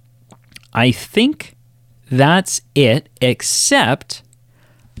 I think that's it, except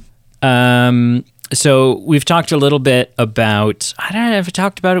so we've talked a little bit about, I don't know if I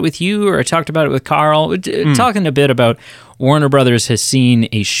talked about it with you or I talked about it with Carl, talking a bit about Warner Brothers has seen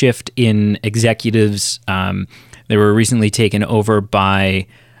a shift in executives. They were recently taken over by,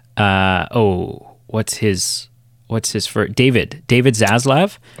 what's his first? David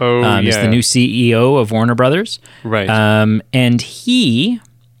Zaslav. Is the new CEO of Warner Brothers. Right. And he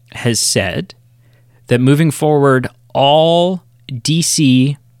has said that moving forward, all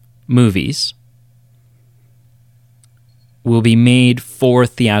DC movies will be made for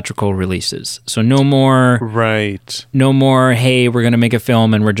theatrical releases. So no more, hey, we're going to make a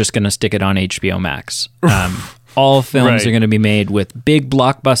film and we're just going to stick it on HBO Max. All films are going to be made with big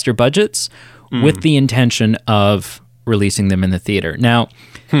blockbuster budgets with the intention of releasing them in the theater. Now,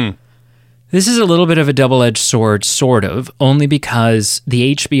 this is a little bit of a double-edged sword, sort of, only because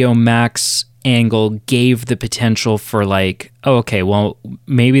the HBO Max angle gave the potential for like, oh, okay, well,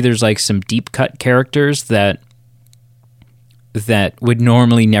 maybe there's like some deep-cut characters that would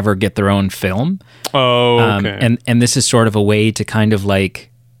normally never get their own film. Oh, okay. And this is sort of a way to kind of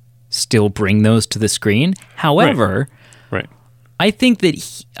like still bring those to the screen. However, I think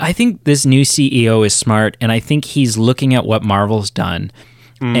this new CEO is smart, and I think he's looking at what Marvel's done,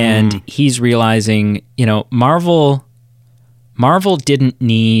 and he's realizing, Marvel didn't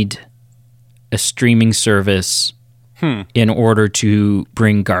need a streaming service in order to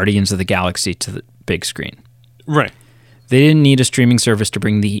bring Guardians of the Galaxy to the big screen. Right. They didn't need a streaming service to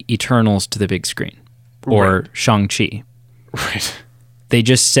bring the Eternals to the big screen or Shang-Chi. Right. They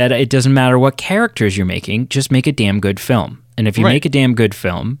just said it doesn't matter what characters you're making, just make a damn good film. And if you make a damn good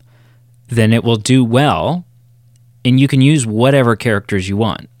film, then it will do well, and you can use whatever characters you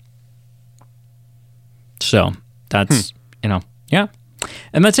want. So that's, yeah.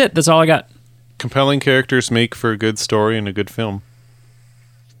 And that's it. That's all I got. Compelling characters make for a good story and a good film.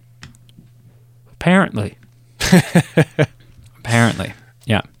 Apparently. Apparently.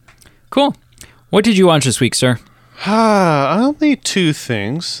 Yeah. Cool. What did you watch this week, sir? Only two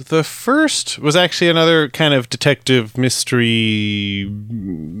things. The first was actually another kind of detective mystery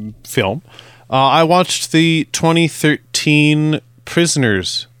film. I watched the 2013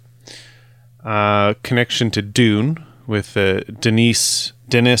 Prisoners connection to Dune with Denis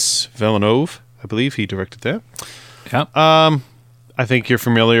Villeneuve. I believe he directed that. Yeah. I think you're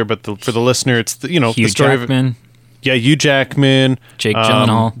familiar, but for the listener, it's the story Jackman. Hugh Jackman, Jake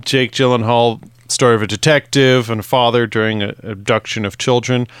Gyllenhaal. Story of a detective and a father during an abduction of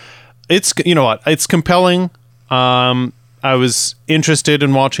children. It's it's compelling. I was interested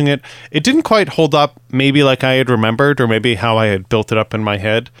in watching it. It didn't quite hold up, maybe like I had remembered, or maybe how I had built it up in my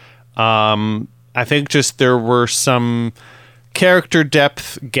head. I think just there were some character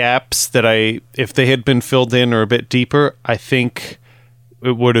depth gaps that if they had been filled in or a bit deeper, I think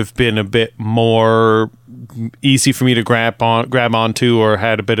it would have been a bit more easy for me to grab onto, or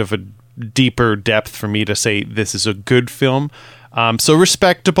had a bit of a deeper depth for me to say this is a good film. So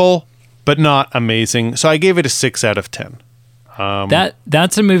respectable, but not amazing. So I gave it a 6 out of 10.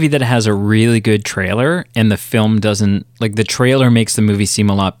 That's a movie that has a really good trailer, and the film doesn't. Like, the trailer makes the movie seem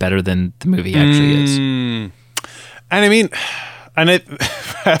a lot better than the movie actually is. And I mean,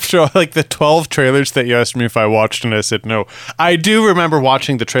 after like the 12 trailers that you asked me if I watched, and I said no, I do remember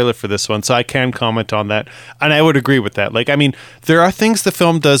watching the trailer for this one, so I can comment on that, and I would agree with that. Like, I mean, there are things the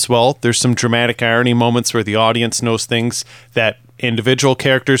film does well. There's some dramatic irony moments where the audience knows things that individual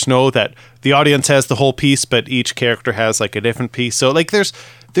characters know, that the audience has the whole piece, but each character has like a different piece. So like there's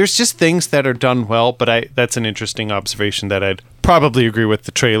just things that are done well, but that's an interesting observation that I'd probably agree with.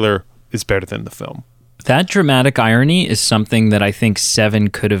 The trailer is better than the film. That dramatic irony is something that I think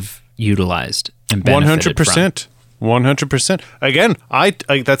Se7en could have utilized and benefited 100%. 100%. Again, I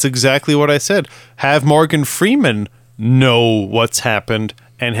that's exactly what I said. Have Morgan Freeman know what's happened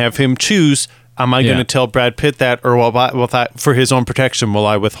and have him choose, am I going to tell Brad Pitt that, or will that, for his own protection, will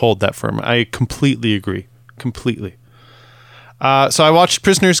I withhold that from him? I completely agree. Completely. So I watched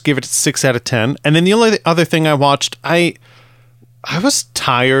Prisoners, gave it a 6 out of 10. And then the only other thing I watched, I was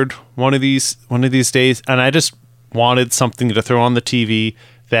tired one of these days, and I just wanted something to throw on the TV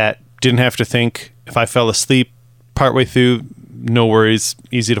that didn't have to think. If I fell asleep partway through, no worries,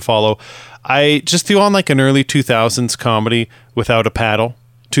 easy to follow. I just threw on like an early 2000s comedy, Without a Paddle,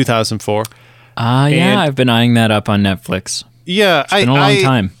 2004. I've been eyeing that up on Netflix. Yeah, it's been a long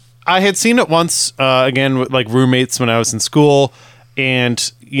time. I had seen it once, again, with like roommates when I was in school,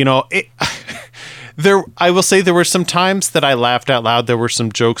 and I will say there were some times that I laughed out loud. There were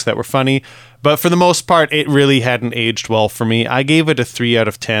some jokes that were funny, but for the most part, it really hadn't aged well for me. I gave it a 3 out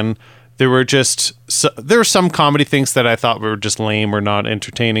of 10 there were some comedy things that I thought were just lame or not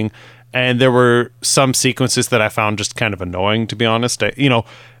entertaining, and there were some sequences that I found just kind of annoying, to be honest. It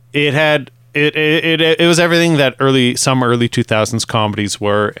was everything that some early 2000s comedies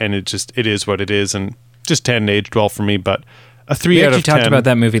were, and it is what it is, and just 10 aged well for me. But a 3 out of 10. We talked about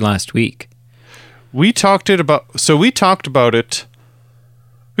that movie last week. We talked about it.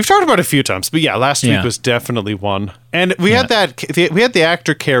 We've talked about it a few times, but yeah, last week was definitely one. And we had the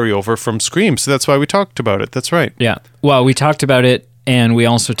actor carryover from Scream, so that's why we talked about it. That's right. Yeah. Well, we talked about it, and we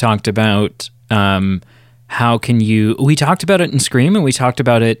also talked about we talked about it in Scream, and we talked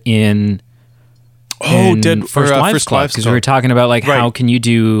about it in First Wives Club, because we were talking about how can you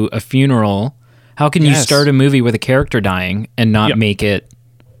do a funeral? How can you start a movie with a character dying and not make it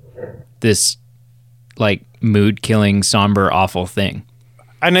this mood-killing, somber, awful thing?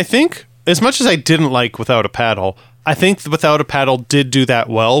 And I think, as much as I didn't like Without a Paddle, I think Without a Paddle did do that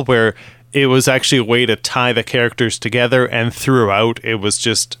well, where it was actually a way to tie the characters together, and throughout it was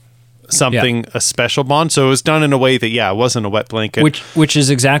just something, a special bond. So it was done in a way that, it wasn't a wet blanket. Which is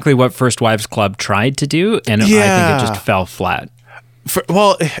exactly what First Wives Club tried to do, and I think it just fell flat.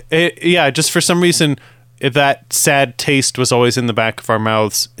 Just for some reason, that sad taste was always in the back of our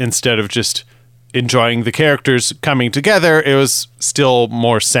mouths instead of just enjoying the characters coming together. It was still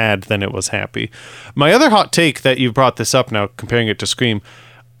more sad than it was happy. My other hot take that you brought this up now, comparing it to Scream,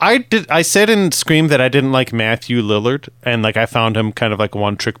 I said in Scream that I didn't like Matthew Lillard, and I found him kind of like a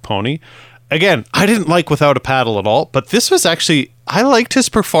one-trick pony. Again, I didn't like Without a Paddle at all, but this was actually, I liked his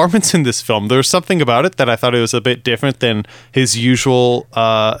performance in this film. There was something about it that I thought it was a bit different than his usual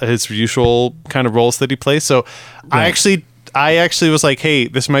kind of roles that he plays. So right. I actually was like, hey,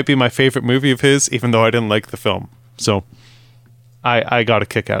 this might be my favorite movie of his, even though I didn't like the film. So I got a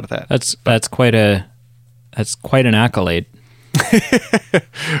kick out of that. That's quite an accolade.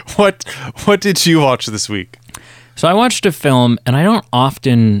 What did you watch this week? So I watched a film, and I don't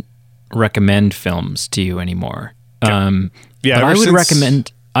often recommend films to you anymore. But I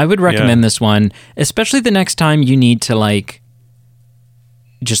would recommend this one, especially the next time you need to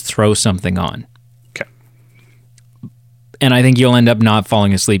just throw something on. And I think you'll end up not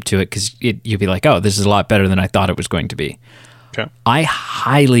falling asleep to it, because you'll be like, oh, this is a lot better than I thought it was going to be. Okay. I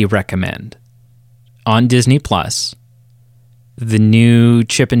highly recommend on Disney Plus the new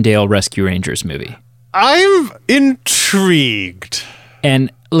Chip and Dale Rescue Rangers movie. I'm intrigued.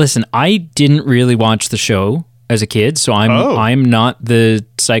 And listen, I didn't really watch the show as a kid, so I'm not the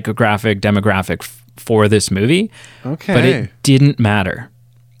psychographic demographic for this movie. Okay. But it didn't matter.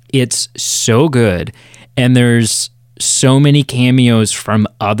 It's so good, and there's so many cameos from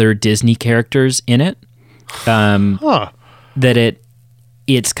other Disney characters in it that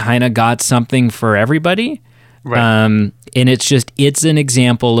it's kind of got something for everybody. Right. And it's an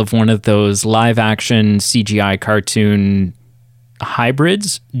example of one of those live action CGI cartoon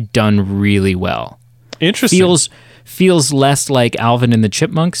hybrids done really well. Interesting. Feels less like Alvin and the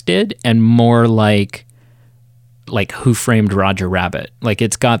Chipmunks did, and more like Who Framed Roger Rabbit.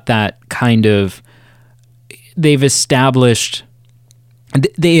 It's got that kind of, they've established,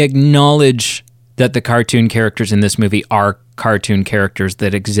 they acknowledge that the cartoon characters in this movie are cartoon characters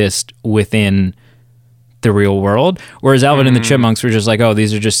that exist within the real world, whereas Alvin and the Chipmunks were just like, oh,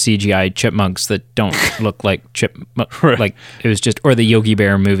 these are just CGI chipmunks that don't look like right. It was just, or the Yogi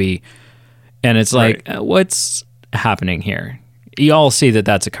Bear movie, and it's like, what's happening here? You all see that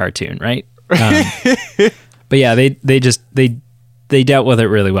that's a cartoon, right? But yeah, they dealt with it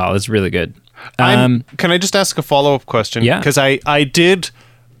really well. It's really good. Can I just ask a follow-up question? Yeah. Because I did,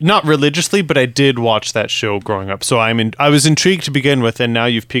 not religiously, but I did watch that show growing up. So I was intrigued to begin with, and now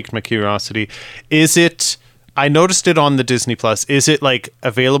you've piqued my curiosity. I noticed it on the Disney Plus. Is it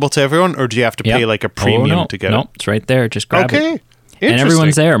available to everyone, or do you have to pay a premium to get it? No, it's right there. Just grab it. Okay. And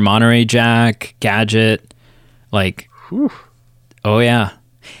everyone's there. Monterey Jack, Gadget, oh yeah.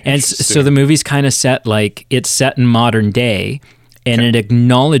 And so the movie's kind of set it's set in modern day. And it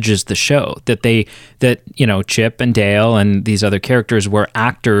acknowledges the show that Chip and Dale and these other characters were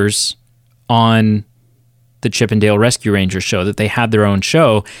actors on the Chip and Dale Rescue Rangers show, that they had their own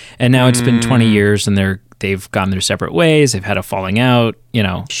show, and now it's been 20 years and they've gone their separate ways. They've had a falling out,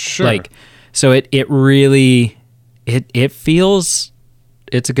 Sure. So it really feels,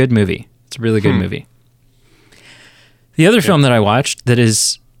 it's a good movie. It's a really good movie. The other film that I watched that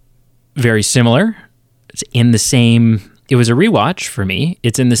is very similar, it's in the same. It was a rewatch for me.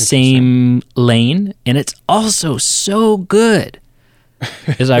 It's in the same lane, and it's also so good.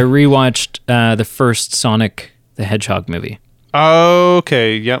 As I rewatched the first Sonic the Hedgehog movie.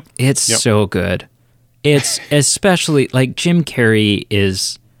 Okay, yep. It's so good. It's especially, Jim Carrey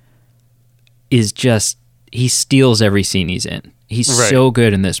is is just, he steals every scene he's in. He's Right. so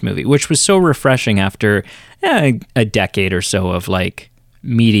good in this movie, which was so refreshing after a decade or so of like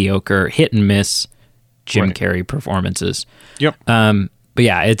mediocre hit and miss Jim Right. Carrey performances. Yep. But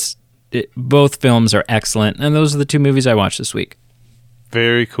yeah, both films are excellent, and those are the two movies I watched this week.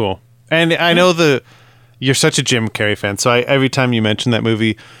 Very cool. And I know you're such a Jim Carrey fan, so every time you mention that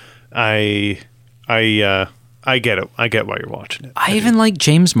movie, I get it. I get why you're watching it. I even like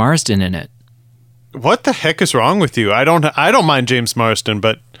James Marsden in it. What the heck is wrong with you? I don't mind James Marsden,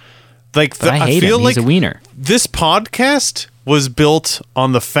 but like But I hate feel him. like He's a wiener. this podcast was built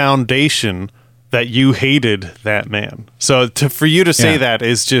on the foundation that you hated that man. So for you to say Yeah. that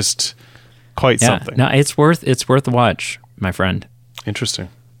is just quite something. No, it's worth the watch, my friend. Interesting.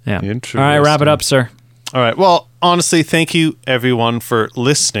 Yeah. Interesting. All right, wrap it up, sir. All right. Well, honestly, thank you everyone for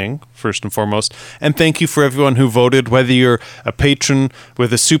listening, first and foremost. And thank you for everyone who voted, whether you're a patron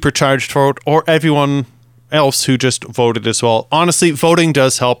with a supercharged vote or everyone else who just voted as well. Honestly, voting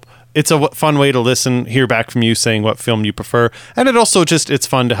does help. It's a fun way to listen, hear back from you saying what film you prefer. And it also it's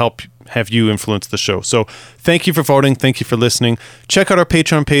fun to help have you influence the show. So thank you for voting. Thank you for listening. Check out our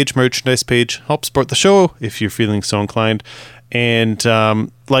Patreon page, merchandise page. Help support the show if you're feeling so inclined. And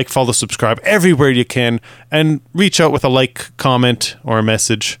like, follow, subscribe everywhere you can, and reach out with a like, comment, or a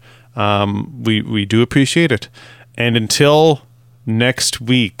message. We do appreciate it. And until next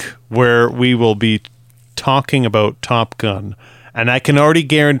week, where we will be talking about Top Gun, and I can already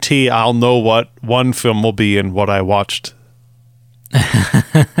guarantee I'll know what one film will be and what I watched.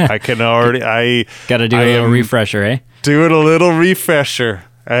 I can already. I got to do a little refresher, eh? Doing a little refresher.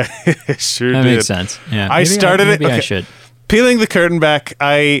 I sure That did. makes sense. Yeah, I started it. Maybe I Okay. should. Peeling the curtain back,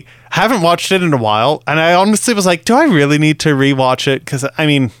 I haven't watched it in a while, and I honestly was like, do I really need to rewatch it? Because, I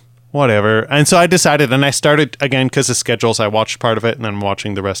mean, whatever. And so I decided, and I started again because of schedules. I watched part of it, and I'm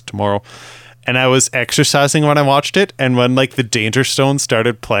watching the rest tomorrow. And I was exercising when I watched it, and when like the Danger Stone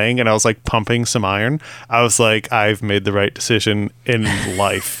started playing and I was like pumping some iron, I was like, I've made the right decision in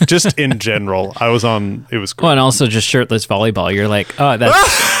life. Just in general. It was great. Well, and also just shirtless volleyball. You're like, oh,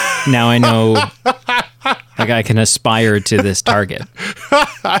 that's now I know. Like I can aspire to this target.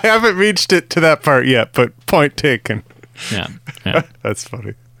 I haven't reached it to that part yet, but point taken. Yeah. That's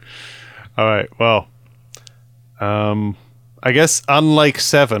funny. All right. Well, I guess unlike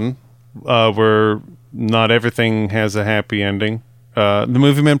Se7en, where not everything has a happy ending, the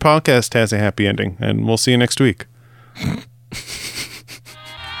Movie Man podcast has a happy ending, and we'll see you next week.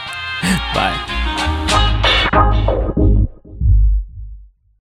 Bye.